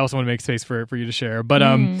I also want to make space for you to share. But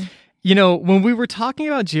when we were talking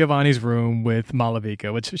about Giovanni's Room with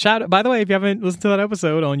Malavika, which by the way, if you haven't listened to that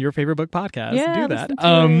episode on your favorite book podcast, do that.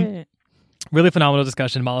 It. Really phenomenal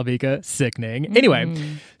discussion, Malavika, sickening. Anyway,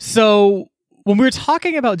 so when we were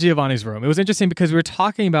talking about Giovanni's Room, it was interesting because we were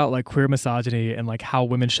talking about like queer misogyny and like how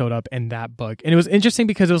women showed up in that book. And it was interesting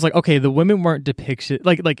because it was like, okay, the women weren't depicted,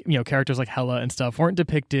 like characters like Hela and stuff weren't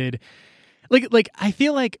depicted. Like I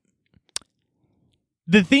feel like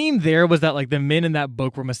the theme there was that like the men in that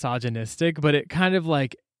book were misogynistic, but it kind of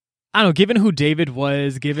like, I don't know, given who David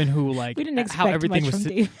was, given who like we didn't expect how everything much was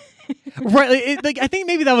from David. Right, like I think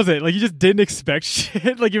maybe that was it. Like you just didn't expect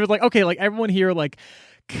shit. Like you was like, okay, like everyone here like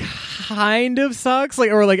kind of sucks, like,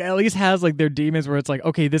 or like at least has like their demons where it's like,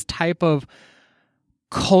 okay, this type of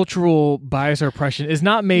cultural bias or oppression is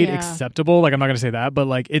not made acceptable. Like I'm not gonna say that, but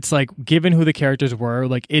like it's like given who the characters were,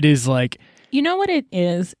 like it is like, you know what it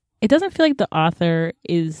is? It doesn't feel like the author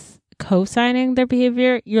is co-signing their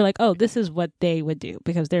behavior. You're like, oh, this is what they would do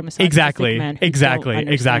because they're misogynistic men who don't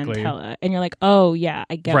understand Hela. And you're like, oh yeah,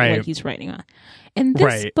 I get what he's writing on. In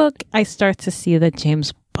this book, I start to see that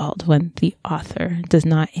James Baldwin, the author, does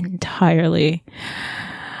not entirely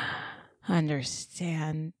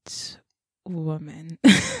understand women.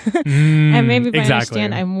 And maybe by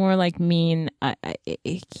understand, I more like mean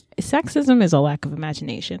sexism is a lack of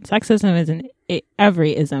imagination. Sexism is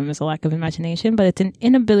every ism is a lack of imagination, but it's an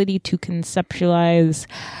inability to conceptualize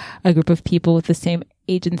a group of people with the same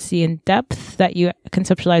agency and depth that you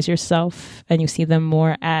conceptualize yourself, and you see them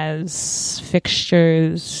more as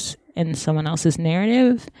fixtures in someone else's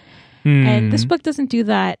narrative. And this book doesn't do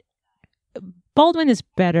that. Baldwin is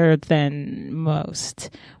better than most,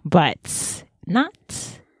 but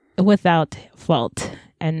not without fault.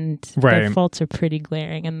 And the faults are pretty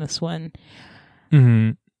glaring in this one.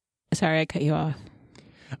 Sorry, I cut you off.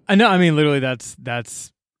 No, I mean, literally, that's.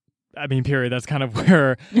 I mean, period. That's kind of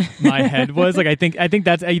where my head was. Like, I think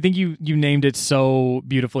you named it so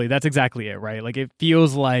beautifully. That's exactly it, right? Like, it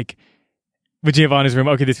feels like with Giovanni's Room,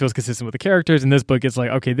 okay, this feels consistent with the characters. In this book, it's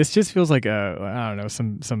like, okay, this just feels like I don't know,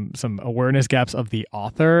 some awareness gaps of the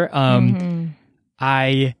author.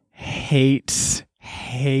 I hate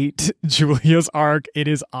Julia's arc. It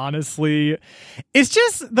is honestly, it's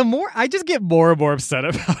just I just get more and more upset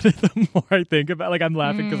about it the more I think about it. Like I'm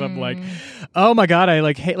laughing because I'm like, oh my God, I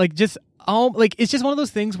like hate, like just, like it's just one of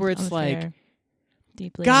those things where it's like,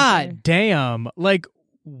 deeply God unfair. damn, like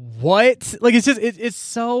what? Like it's just, it's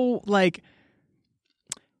so like,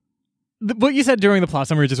 what you said during the plot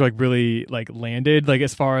summary just like really like landed, like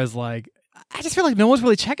as far as like, I just feel like no one's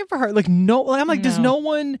really checking for her. Like no, like I'm like, does no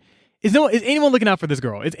one, is anyone looking out for this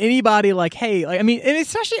girl? Is anybody like, hey, like, I mean, and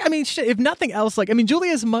especially, I mean, shit, if nothing else, like, I mean,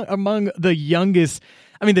 Julia is among the youngest,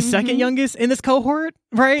 I mean, the second youngest in this cohort,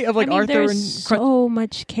 right? Of like Arthur there's and so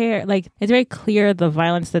much care. Like it's very clear the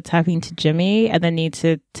violence that's happening to Jimmy and the need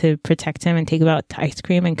to protect him and take him out to ice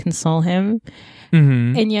cream and console him.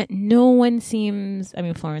 And yet no one seems, I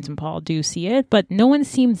mean, Florence and Paul do see it, but no one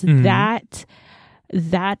seems that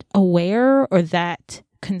aware or that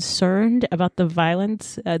concerned about the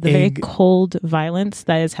violence, the very cold violence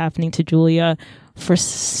that is happening to Julia for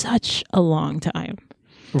such a long time.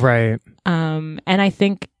 Right. And I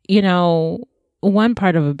think, one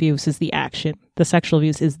part of abuse is the action. The sexual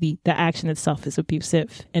abuse is the action itself is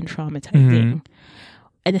abusive and traumatizing.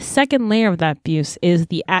 And the second layer of that abuse is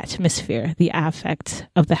the atmosphere, the affect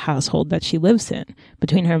of the household that she lives in,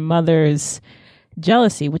 between her mother's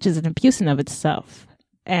jealousy, which is an abuse in of itself,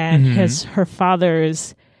 and her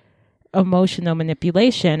father's emotional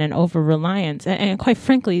manipulation and over-reliance, and quite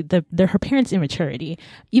frankly, her parents' immaturity,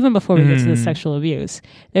 even before we get to the sexual abuse.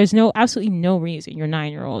 There's absolutely no reason your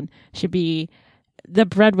 9-year-old should be the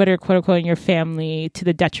breadwinner, quote unquote, in your family to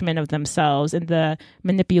the detriment of themselves and the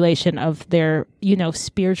manipulation of their,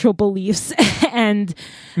 spiritual beliefs. And,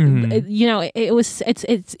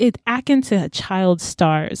 it's akin to a child's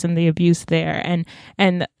stars and the abuse there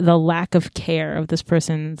and the lack of care of this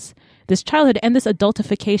childhood and this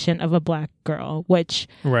adultification of a Black girl, which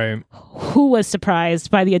who was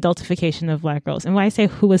surprised by the adultification of Black girls? And when I say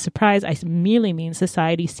who was surprised, I merely mean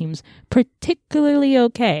society seems particularly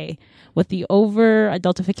okay with the over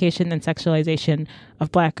adultification and sexualization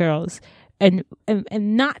of Black girls and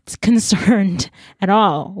not concerned at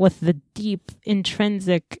all with the deep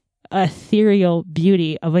intrinsic ethereal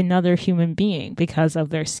beauty of another human being because of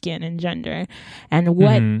their skin and gender, and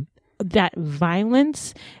what that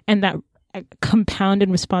violence and that compounded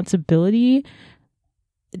responsibility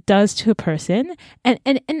does to a person, and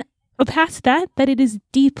past that it is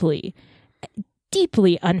deeply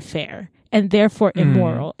unfair and therefore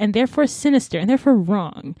immoral and therefore sinister and therefore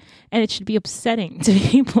wrong, and it should be upsetting to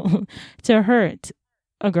people to hurt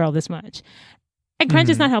a girl this much. And Crunch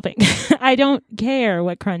is not helping. I don't care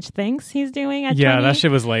what Crunch thinks he's doing at 20. That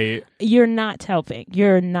shit was late. You're not helping.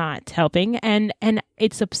 And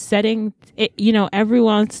it's upsetting.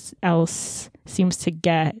 Everyone else seems to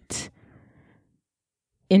get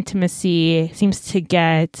intimacy, seems to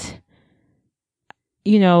get,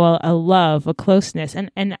 a love, a closeness.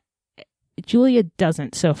 And Julia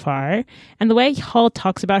doesn't so far. And the way Hall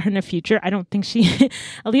talks about her in the future, I don't think she,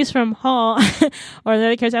 at least from Hall or the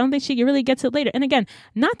other characters, I don't think she really gets it later. And again,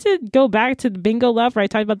 not to go back to the Bingo Love where I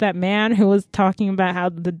talked about that man who was talking about how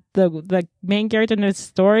the main character in the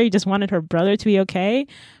story just wanted her brother to be okay.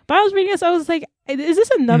 But I was reading this, I was like, is this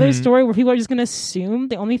another story where people are just going to assume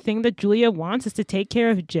the only thing that Julia wants is to take care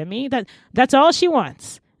of Jimmy? That's all she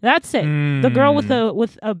wants. That's it. The girl with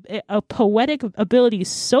a poetic ability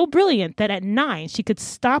so brilliant that at 9 she could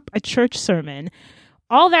stop a church sermon.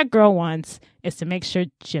 All that girl wants is to make sure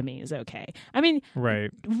Jimmy is okay. I mean,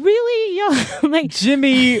 really, yo,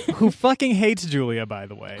 Jimmy, who fucking hates Julia, by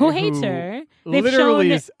the way, who hates her,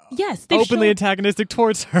 literally is openly antagonistic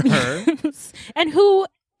towards her, and who,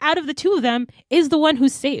 out of the two of them, is the one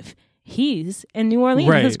who's safe. He's in New Orleans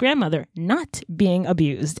with his grandmother, not being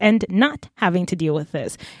abused and not having to deal with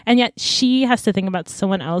this. And yet she has to think about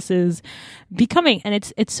someone else's becoming. And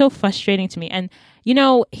it's so frustrating to me. And,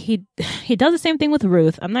 he does the same thing with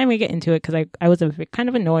Ruth. I'm not even going to get into it because I was kind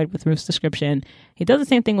of annoyed with Ruth's description. He does the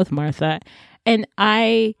same thing with Martha. And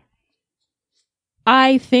I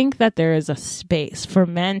think that there is a space for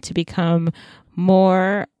men to become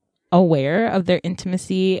more aware of their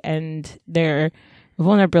intimacy and their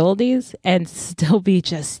vulnerabilities and still be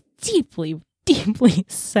just deeply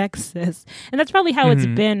sexist. And that's probably how it's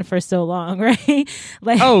been for so long, right?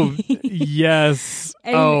 Yes.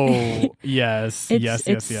 Yes.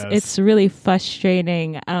 It's really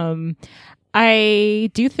frustrating.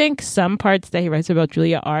 I do think some parts that he writes about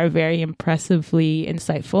Julia are very impressively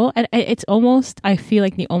insightful. And it's almost, I feel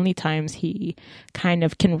like the only times he kind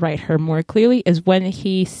of can write her more clearly is when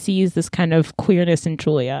he sees this kind of queerness in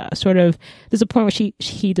Julia. Sort of, there's a point where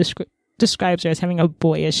he describes her as having a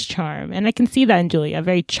boyish charm. And I can see that in Julia, a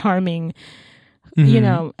very charming,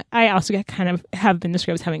 I also kind of have been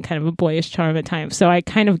described as having kind of a boyish charm at times. So I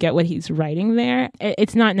kind of get what he's writing there.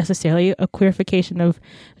 It's not necessarily a queerification of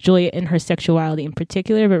Julia in her sexuality in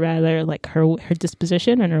particular, but rather like her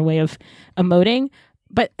disposition and her way of emoting.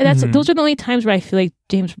 But those are the only times where I feel like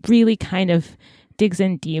James really kind of digs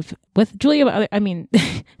in deep. With Julia, I mean,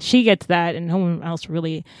 she gets that and no one else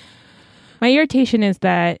really. My irritation is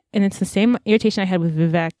that, and it's the same irritation I had with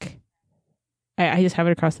Vivek. I just have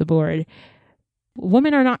it across the board.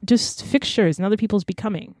 Women are not just fixtures in other people's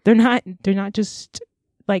becoming. They're not just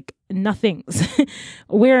like nothings.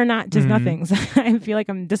 We're not just nothings. I feel like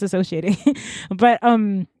I'm disassociating. But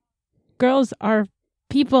girls are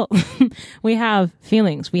people. We have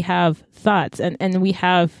feelings, we have thoughts, and we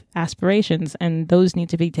have aspirations, and those need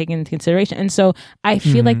to be taken into consideration. And so I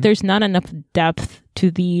feel like there's not enough depth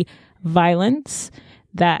to the violence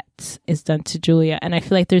that is done to Julia. And I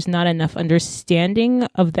feel like there's not enough understanding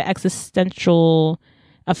of the existential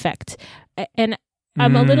effect. And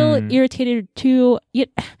I'm a little irritated too.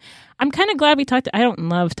 I'm kind of glad we talked.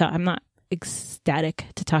 I'm not ecstatic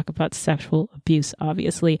to talk about sexual abuse,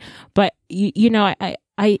 obviously, but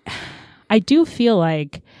I do feel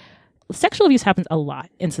like sexual abuse happens a lot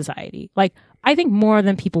in society. Like, I think more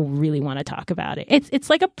than people really want to talk about it. It's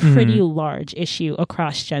like a pretty large issue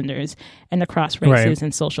across genders and across races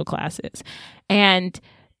and social classes. And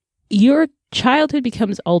your childhood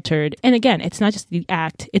becomes altered. And again, it's not just the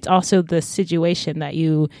act, it's also the situation that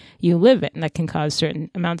you live in that can cause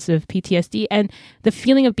certain amounts of PTSD and the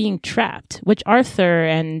feeling of being trapped, which Arthur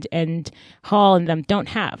and Hall and them don't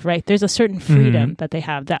have, right? There's a certain freedom that they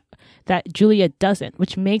have that Julia doesn't,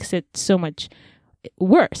 which makes it so much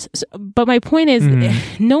worse. But my point is,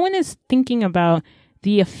 no one is thinking about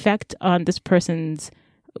the effect on this person's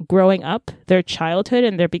growing up, their childhood,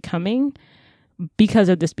 and their becoming because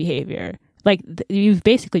of this behavior. Like, you've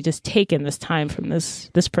basically just taken this time from this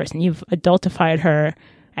person. You've adultified her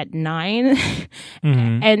at 9.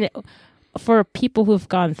 And for people who've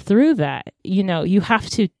gone through that, you have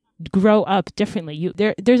to grow up differently.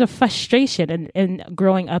 There's a frustration in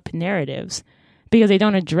growing up narratives because they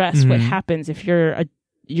don't address what happens if your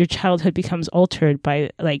childhood becomes altered by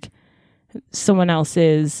like someone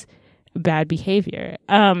else's bad behavior.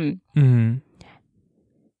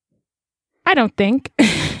 I don't think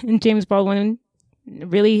James Baldwin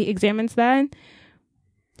really examines that.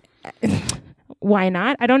 Why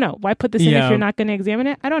not? I don't know. Why put this in if you're not going to examine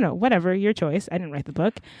it? I don't know. Whatever, your choice. I didn't write the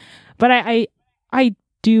book. But I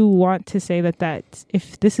do want to say that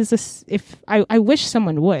if this is I wish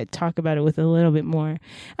someone would talk about it with a little bit more.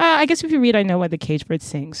 I guess if you read I Know Why the Caged Bird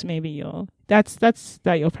Sings, maybe you'll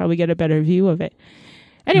probably get a better view of it.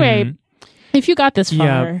 Anyway, if you got this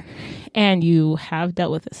far and you have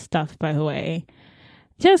dealt with this stuff, by the way,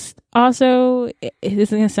 just also, this is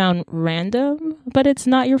going to sound random, but it's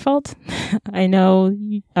not your fault. I know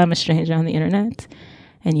I'm a stranger on the internet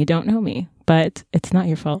and you don't know me, but it's not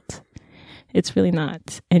your fault. It's really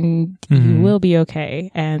not. And you will be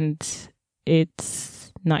okay. And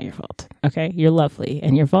it's not your fault. Okay? You're lovely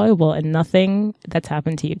and you're valuable and nothing that's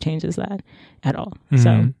happened to you changes that at all.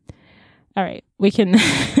 So, all right. We can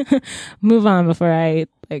move on before I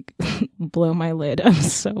blow my lid. I'm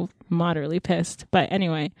so moderately pissed. But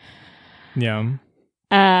anyway. Yeah.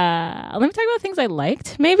 Let me talk about things I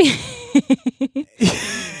liked, maybe.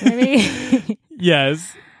 Maybe.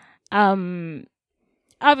 Yes.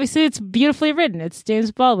 Obviously, it's beautifully written. It's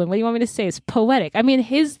James Baldwin. What do you want me to say? It's poetic. I mean,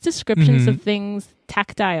 his descriptions of things,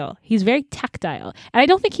 tactile. He's very tactile. And I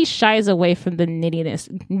don't think he shies away from the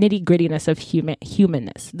nitty-grittiness of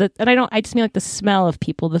humanness. I just mean like the smell of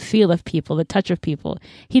people, the feel of people, the touch of people.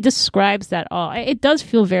 He describes that all. It does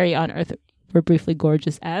feel very On Earth We're Briefly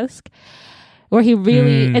Gorgeous-esque. Where he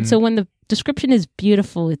really... And so when the description is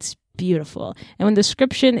beautiful, it's beautiful. And when the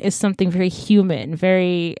description is something very human,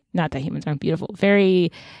 very, not that humans aren't beautiful,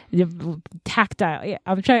 very tactile. Yeah,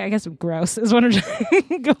 I'm trying, I guess gross is what I'm trying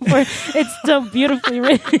to go for. It's still beautifully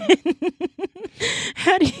written.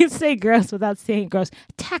 How do you say gross without saying gross?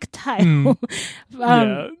 Tactile.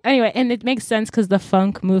 Anyway, and it makes sense because the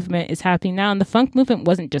funk movement is happening now. And the funk movement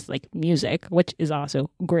wasn't just like music, which is also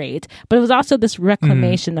great, but it was also this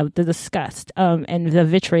reclamation of the disgust and the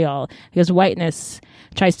vitriol, because whiteness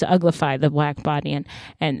tries to uglify the black body,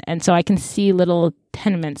 and so I can see little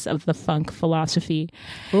tenements of the funk philosophy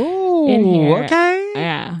in here. Okay.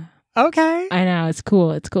 Yeah. Okay. I know, it's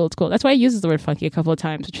cool. It's cool. That's why he uses the word funky a couple of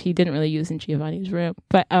times, which he didn't really use in Giovanni's Room.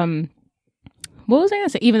 But what was I gonna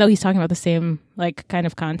say? Even though he's talking about the same like kind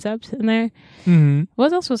of concept in there.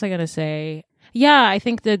 What else was I gonna say? Yeah, I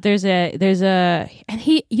think that there's a and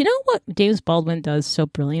he, you know what James Baldwin does so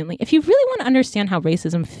brilliantly? If you really want to understand how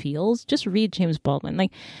racism feels, just read James Baldwin.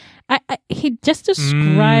 Like he just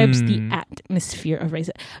describes the atmosphere of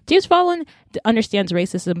racism. James Baldwin understands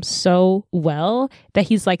racism so well that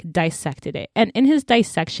he's like dissected it. And in his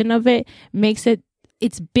dissection of it makes it,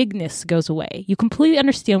 its bigness goes away. You completely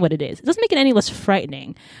understand what it is. It doesn't make it any less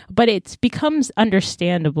frightening, but it becomes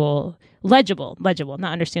understandable, legible,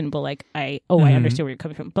 not understandable like I understand where you're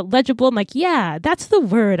coming from, but legible. I'm like, yeah, that's the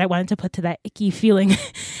word I wanted to put to that icky feeling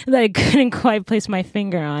that I couldn't quite place my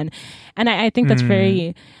finger on. And I think that's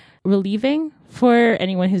very relieving for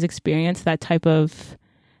anyone who's experienced that type of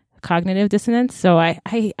cognitive dissonance. So I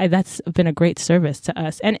that's been a great service to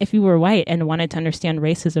us. And if you were white and wanted to understand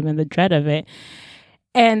racism and the dread of it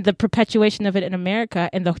and the perpetuation of it in America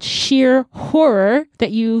and the sheer horror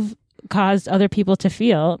that you've caused other people to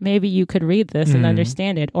feel, maybe you could read this and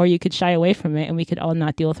understand it, or you could shy away from it and we could all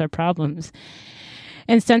not deal with our problems.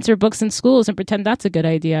 and censor books in schools and pretend that's a good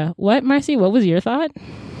idea. What, Marcy? What was your thought?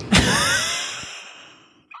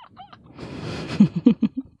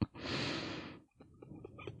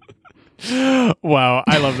 Wow,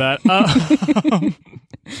 I love that.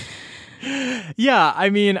 Yeah, I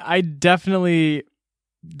mean, that definitely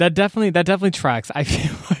tracks. I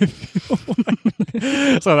feel like,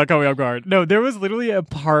 so that caught me off guard. No, there was literally a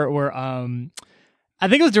part where I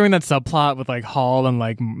think it was during that subplot with like Hall and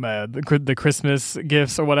like the Christmas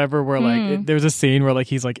gifts or whatever, where like there's a scene where like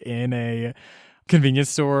he's like in a convenience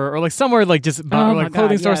store or like somewhere like just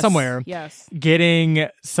clothing store somewhere, getting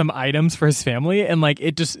some items for his family, and like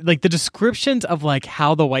it just like the descriptions of like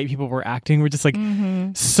how the white people were acting were just like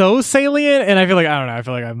so salient, and I feel like I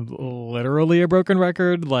feel like I'm literally a broken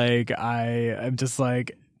record. Like I'm just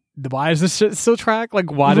like, why does this shit still track?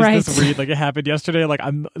 Like, why does this read like it happened yesterday? Like,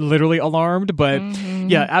 I'm literally alarmed. But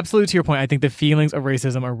yeah, absolutely to your point, I think the feelings of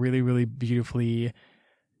racism are really, really beautifully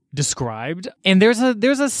described. And there's a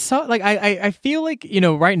like I feel like, you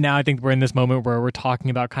know, right now I think we're in this moment where we're talking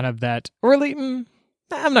about kind of that early. I'm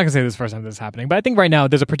not gonna say this is the first time this is happening, but I think right now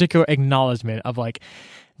there's a particular acknowledgement of like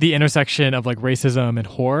the intersection of like racism and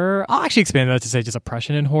horror. I'll actually expand that to say just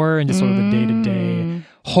oppression and horror and just sort of the day-to-day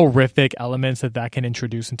horrific elements that can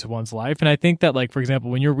introduce into one's life. And I think that, like, for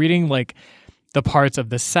example, when you're reading like the parts of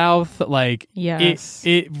the South, like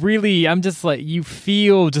it really, I'm just like, you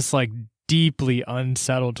feel just like deeply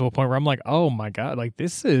unsettled to a point where I'm like, oh my God, like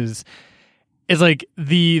this is like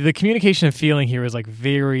the communication and feeling here is like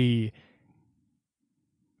very,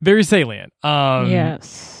 very salient. And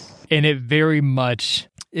it very much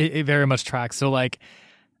tracks. So like,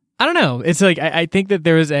 I don't know. It's like, I think that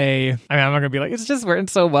there's I'm not gonna be like, it's just written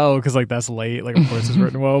so well because like that's late. Like, of course it's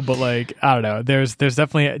written well, but like, I don't know. There's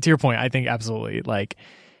definitely, to your point, I think absolutely like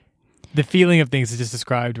the feeling of things is just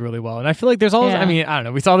described really well. And I feel like there's always, I mean, I don't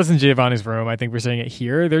know. We saw this in Giovanni's room. I think we're seeing it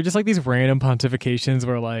here. They're just like these random pontifications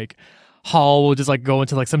where like Hall will just like go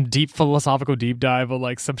into like some deep philosophical deep dive of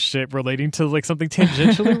like some shit relating to like something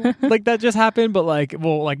tangentially like that just happened, but like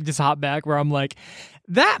we'll like just hop back where I'm like,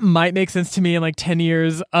 that might make sense to me in like 10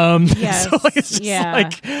 years. So like, it's just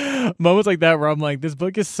like moments like that where I'm like, this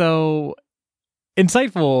book is so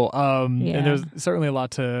insightful. And there's certainly a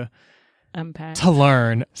lot to unpack, to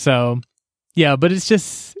learn. So yeah, but it's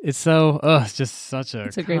just such a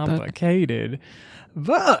complicated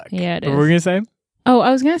book. Yeah, it is. What were we gonna say? Oh,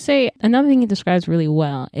 I was going to say another thing he describes really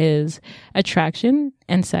well is attraction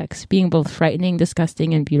and sex being both frightening,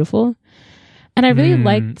 disgusting, and beautiful. And I really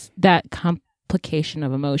liked that complication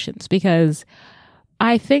of emotions because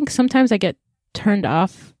I think sometimes I get turned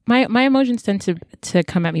off. My emotions tend to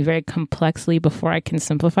come at me very complexly before I can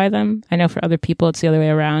simplify them. I know for other people it's the other way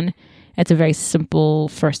around. It's a very simple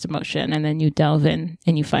first emotion, and then you delve in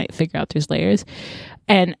and you figure out there's layers.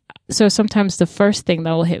 And so sometimes the first thing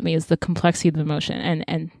that will hit me is the complexity of the emotion,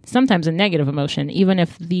 and sometimes a negative emotion, even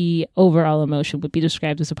if the overall emotion would be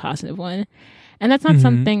described as a positive one. And that's not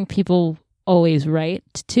something people always write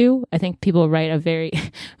to. I think people write a very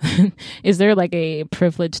is there like a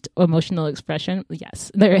privileged emotional expression?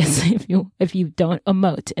 Yes, there is. If you don't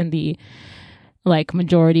emote in the like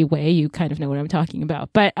majority way, you kind of know what I'm talking about.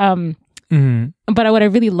 But but what I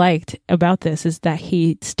really liked about this is that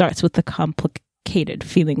he starts with the complicated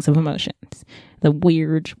feelings of emotions, the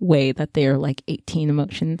weird way that they're like 18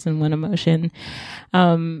 emotions in one emotion.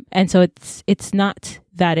 And so it's not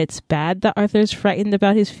that it's bad that Arthur's frightened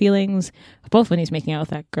about his feelings, both when he's making out with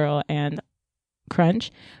that girl and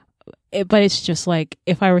Crunch. But it's just like,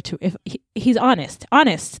 if he's honest,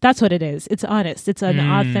 that's what it is. It's honest. It's an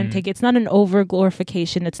authentic, it's not an over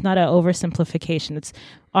glorification. It's not an oversimplification. It's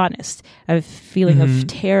honest. A feeling of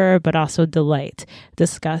terror, but also delight,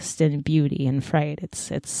 disgust, and beauty and fright.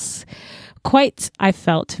 It's quite, I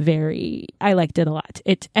liked it a lot.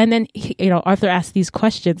 And then, Arthur asked these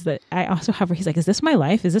questions that I also have where he's like, is this my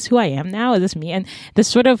life? Is this who I am now? Is this me? And this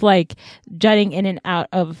sort of like jutting in and out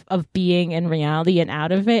of being in reality and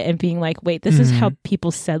out of it and being like, wait, this is how people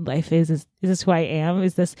said life is. Is this who I am?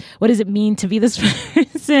 What does it mean to be this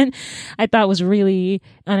person? I thought was really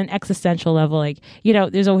on an existential level. Like,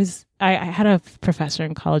 there's always, I had a professor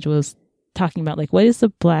in college who was talking about like, what is the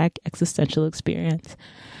Black existential experience?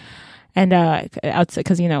 And outside,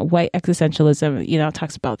 because white existentialism,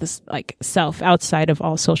 talks about this like self outside of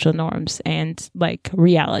all social norms and like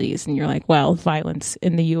realities. And you're like, well, violence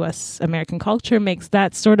in the U.S. American culture makes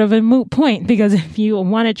that sort of a moot point, because if you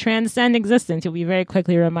want to transcend existence, you'll be very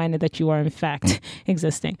quickly reminded that you are in fact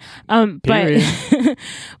existing. But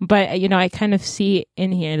I kind of see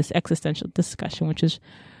in here this existential discussion, which is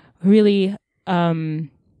really, really,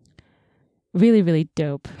 really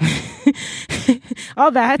dope.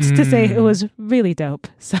 All that to say it was really dope.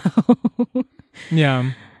 So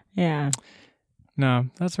Yeah. yeah. No,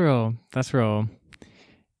 that's real. That's real.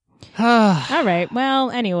 All right.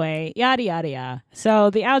 Well, anyway, yada, yada, yada. So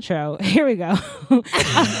the outro, here we go.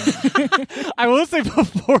 I will say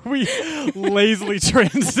before we lazily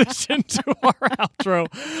transition to our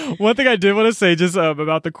outro, one thing I did want to say just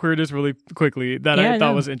about the queerness really quickly that I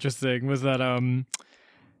thought was interesting was that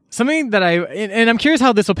something that and I'm curious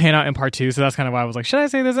how this will pan out in part 2. So that's kind of why I was like, should I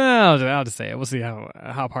say this? I'll just say it. We'll see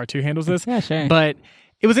how part 2 handles this. Yeah, sure. But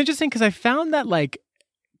it was interesting because I found that like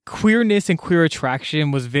queerness and queer attraction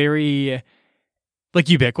was very like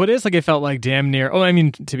ubiquitous. Like it felt like damn near. Oh, I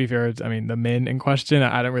mean, to be fair, I mean the men in question.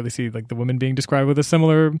 I don't really see like the women being described with a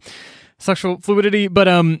similar sexual fluidity, but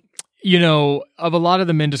you know, of a lot of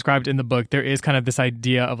the men described in the book, there is kind of this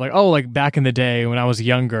idea of like, oh, like back in the day when I was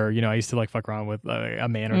younger, you know, I used to like fuck around with a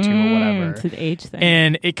man or two or whatever. It's an age thing.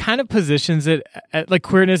 And it kind of positions it like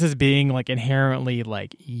queerness as being like inherently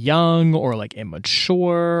like young or like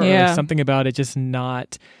immature or like something about it just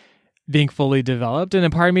not being fully developed. And a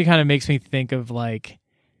part of me kind of makes me think of like,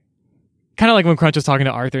 kind of like when Crunch was talking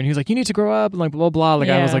to Arthur and he was like, you need to grow up and like blah, blah. Like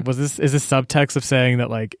I was like, is this subtext of saying that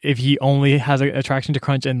like if he only has an attraction to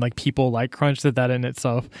Crunch and like people like Crunch that in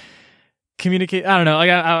itself communicate? I don't know. Like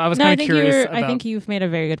I was kind of curious. I think you've made a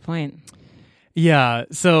very good point. Yeah.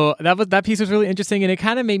 So that piece was really interesting. And it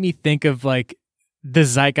kind of made me think of like the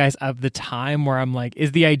zeitgeist of the time where I'm like,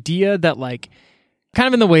 is the idea that like, kind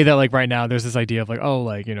of in the way that like right now there's this idea of like, oh,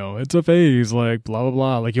 like, you know, it's a phase, like blah blah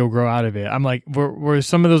blah, like you'll grow out of it. I'm like, were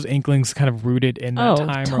some of those inklings kind of rooted in that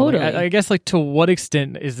time? Totally. Or like, I guess like to what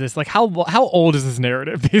extent is this like how old is this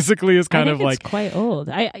narrative? Basically, is kind of like it's quite old.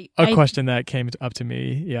 A question that came up to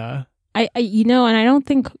me. Yeah. I you know, and I don't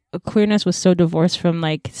think queerness was so divorced from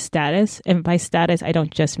like status, and by status I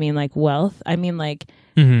don't just mean like wealth. I mean like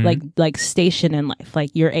like station in life,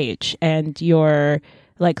 like your age and your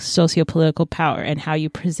like socio-political power and how you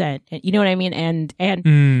present, and you know what I mean? And I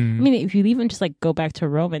mean, if you even just like go back to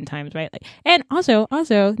Roman times, right? Like, and also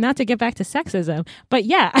not to get back to sexism, but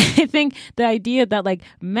yeah, I think the idea that like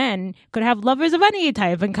men could have lovers of any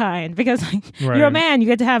type and kind because like you're a man, you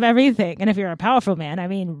get to have everything. And if you're a powerful man, I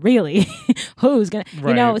mean, really, who's gonna,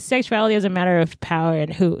 you know, sexuality is a matter of power,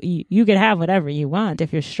 and who you can have whatever you want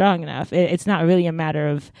if you're strong enough. It's not really a matter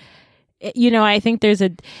of, you know, I think there's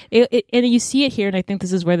and you see it here, and I think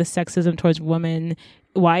this is where the sexism towards women,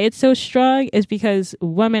 why it's so strong, is because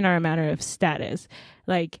women are a matter of status.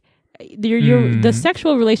 Like the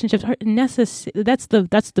sexual relationships are necessary. That's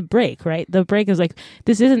the break, right? The break is like,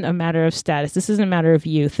 this isn't a matter of status. This isn't a matter of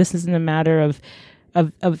youth. This isn't a matter of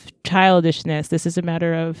childishness. This is a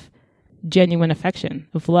matter of genuine affection,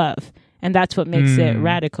 of love, and that's what makes it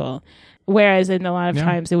radical. Whereas in a lot of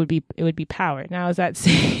times it would be power. Now is that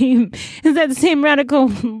same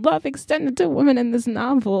radical love extended to women in this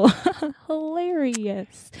novel?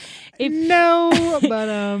 Hilarious.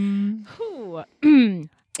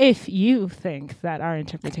 If you think that our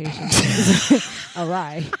interpretation is a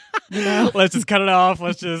lie, you know, let's just cut it off.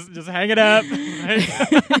 Let's just hang it up.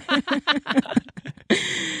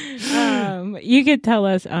 You could tell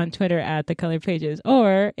us on Twitter at The Colored Pages,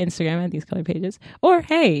 or Instagram at These Colored Pages, or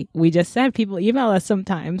hey, we just said people email us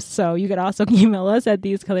sometimes, so you could also email us at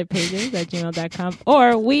thesecoloredpages@gmail.com,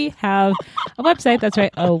 or we have a website. That's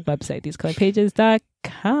right, website,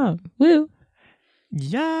 thesecoloredpages.com. Woo.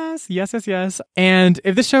 Yes. And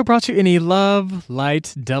if this show brought you any love,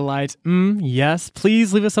 light, delight, yes,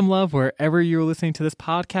 please leave us some love wherever you're listening to this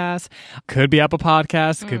podcast. Could be Apple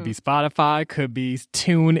Podcasts, could be Spotify, could be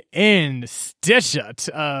TuneIn, Stitcher,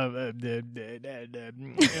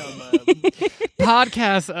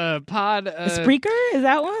 podcast, Spreaker, is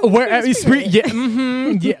that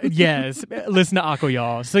one? Yes. Listen to Aqua,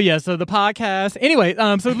 y'all. So the podcast. Anyway,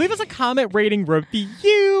 so leave us a comment, rating,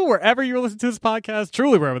 review wherever you're listening to this podcast.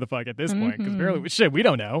 Truly wherever the fuck at this point, because we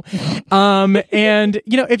don't know. And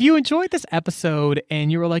you know, if you enjoyed this episode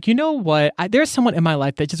and you were like, you know what, there's someone in my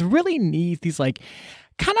life that just really needs these like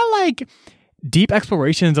kind of like deep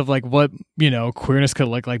explorations of like what, you know, queerness could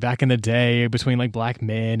look like back in the day between like black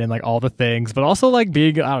men and like all the things, but also like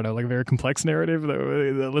being, I don't know, like a very complex narrative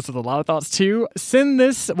that lists a lot of thoughts too. Send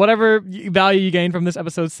this, whatever value you gain from this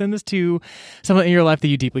episode, send this to someone in your life that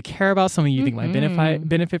you deeply care about, someone you think might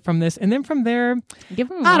benefit from this, and then from there, give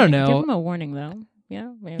them I don't know. Give them a warning though.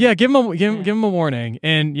 Maybe. Yeah, give him a warning.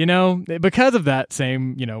 And, because of that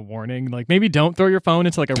same, warning, like maybe don't throw your phone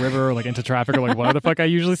into like a river or like into traffic or like whatever the fuck I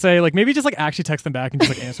usually say. Like maybe just like actually text them back and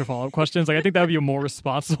just like answer follow-up questions. Like I think that would be a more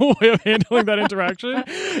responsible way of handling that interaction.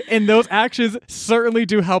 And those actions certainly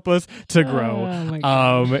do help us to grow. Oh my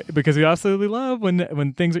gosh. Because we absolutely love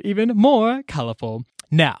when things are even more colorful.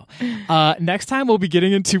 Now, next time we'll be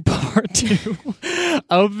getting into part 2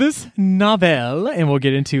 of this novel, and we'll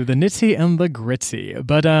get into the nitty and the gritty.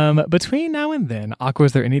 But between now and then, Aqua,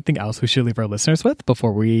 is there anything else we should leave our listeners with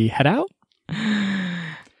before we head out?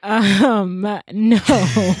 No.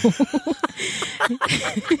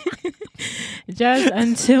 Just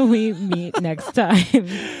until we meet next time.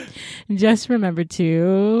 Just remember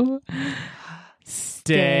to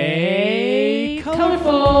stay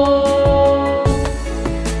colorful.